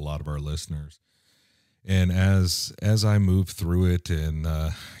people, a lot of our listeners, and as I move through it, and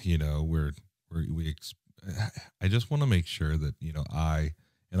I just want to make sure that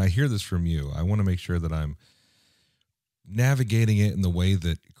and I hear this from you, I want to make sure that I'm navigating it in the way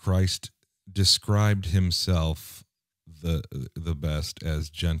that Christ described himself the best, as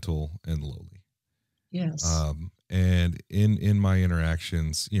gentle and lowly. Yes. And in my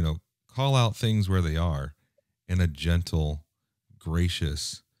interactions, call out things where they are in a gentle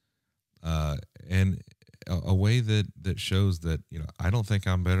gracious, and a way that shows that, I don't think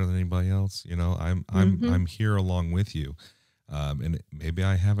I'm better than anybody else. I'm here along with you. And maybe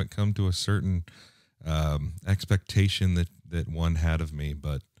I haven't come to a certain expectation that one had of me,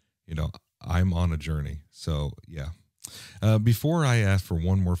 but I'm on a journey. So yeah. Before I ask for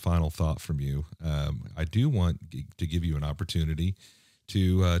one more final thought from you, I do want to give you an opportunity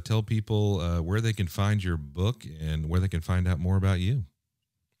to tell people where they can find your book and where they can find out more about you.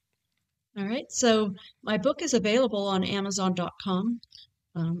 All right. So my book is available on Amazon.com.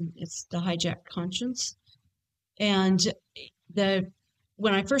 It's The Hijacked Conscience. And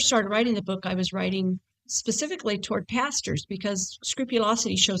when I first started writing the book, I was writing specifically toward pastors because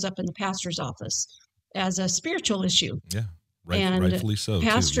scrupulosity shows up in the pastor's office as a spiritual issue. Yeah, rightfully so.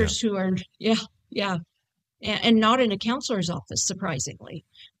 Pastors too, yeah. who are, and not in a counselor's office, surprisingly,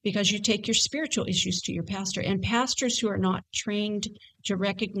 because you take your spiritual issues to your pastor. And pastors who are not trained to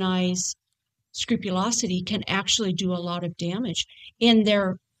recognize scrupulosity can actually do a lot of damage in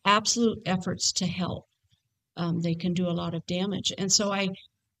their absolute efforts to help. They can do a lot of damage. And so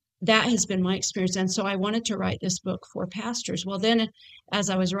that has been my experience. And so I wanted to write this book for pastors. Well, then as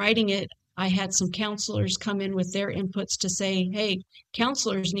I was writing it, I had some counselors come in with their inputs to say, hey,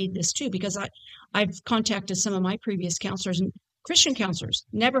 counselors need this too, because I've contacted some of my previous counselors, and Christian counselors,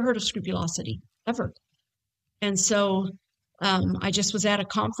 never heard of scrupulosity, ever. And so I just was at a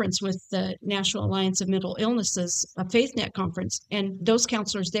conference with the National Alliance of Mental Illnesses, a FaithNet conference, and those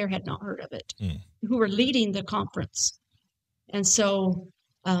counselors there had not heard of it, who were leading the conference. And so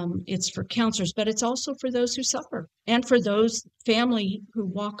it's for counselors, but it's also for those who suffer and for those family who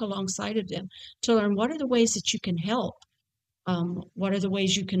walk alongside of them to learn what are the ways that you can help. What are the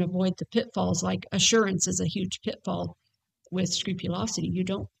ways you can avoid the pitfalls? Like assurance is a huge pitfall with scrupulosity. You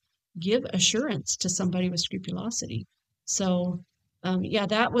don't give assurance to somebody with scrupulosity. So,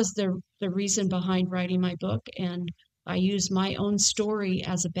 that was the reason behind writing my book. And I use my own story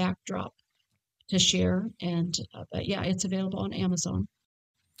as a backdrop to share. And it's available on Amazon.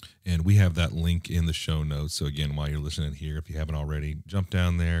 And we have that link in the show notes. So again, while you're listening here, if you haven't already, jump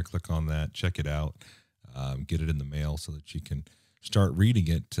down there, click on that, check it out, get it in the mail so that you can start reading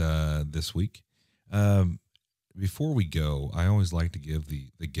it this week. Before we go, I always like to give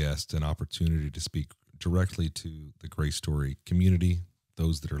the guest an opportunity to speak directly to the Grace Story community,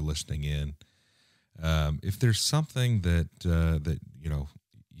 those that are listening in. If there's something that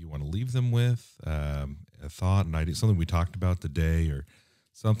you want to leave them with, a thought, an idea, something we talked about today, or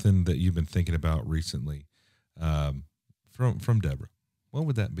something that you've been thinking about recently, from Debra, what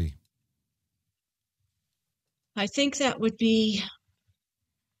would that be? I think that would be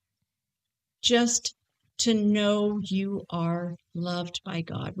just to know you are loved by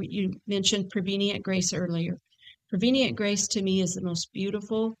God. You mentioned prevenient grace earlier. Prevenient grace to me is the most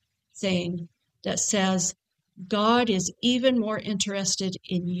beautiful thing that says God is even more interested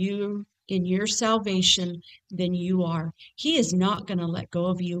in you, in your salvation, than you are. He is not going to let go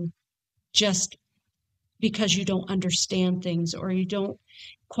of you just because you don't understand things or you don't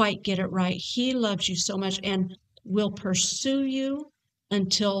quite get it right. He loves you so much and will pursue you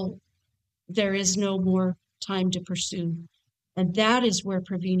until there is no more time to pursue. And that is where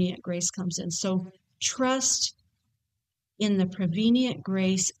prevenient grace comes in. So trust in the prevenient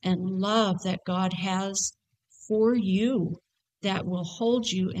grace and love that God has for you that will hold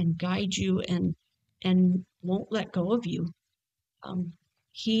you and guide you and won't let go of you.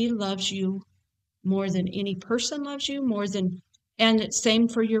 He loves you more than any person loves you, and it's same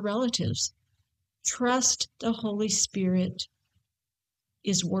for your relatives. Trust the Holy Spirit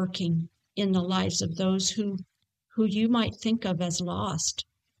is working in the lives of those who you might think of as lost.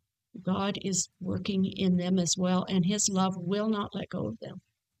 God is working in them as well, and his love will not let go of them.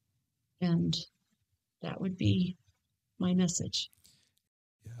 And that would be my message.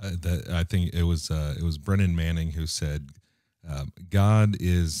 Yeah, I think it was Brennan Manning who said, God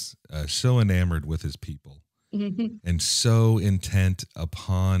is so enamored with his people and so intent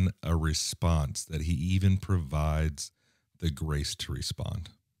upon a response that he even provides the grace to respond.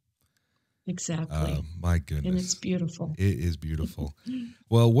 Exactly. My goodness. And it's beautiful. It is beautiful.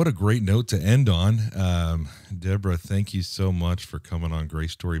 Well, what a great note to end on. Debra, thank you so much for coming on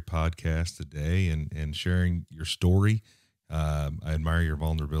Grace Story Podcast today and sharing your story. I admire your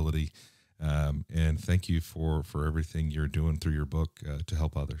vulnerability. And thank you for everything you're doing through your book to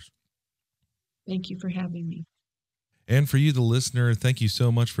help others. Thank you for having me. And for you, the listener, thank you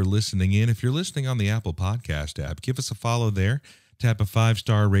so much for listening in. If you're listening on the Apple Podcast app, give us a follow there. Tap a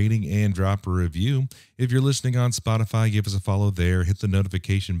 5-star rating and drop a review. If you're listening on Spotify, give us a follow there. Hit the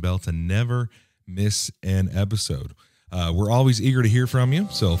notification bell to never miss an episode. We're always eager to hear from you,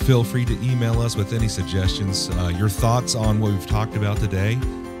 so feel free to email us with any suggestions, your thoughts on what we've talked about today,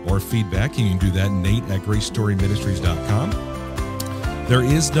 or feedback. You can do that, Nate@GraceStoryMinistries.com. There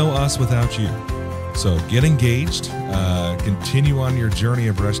is no us without you. So get engaged, continue on your journey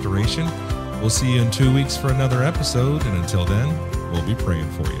of restoration. We'll see you in 2 weeks for another episode, and until then, we'll be praying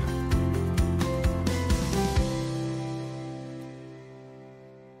for you.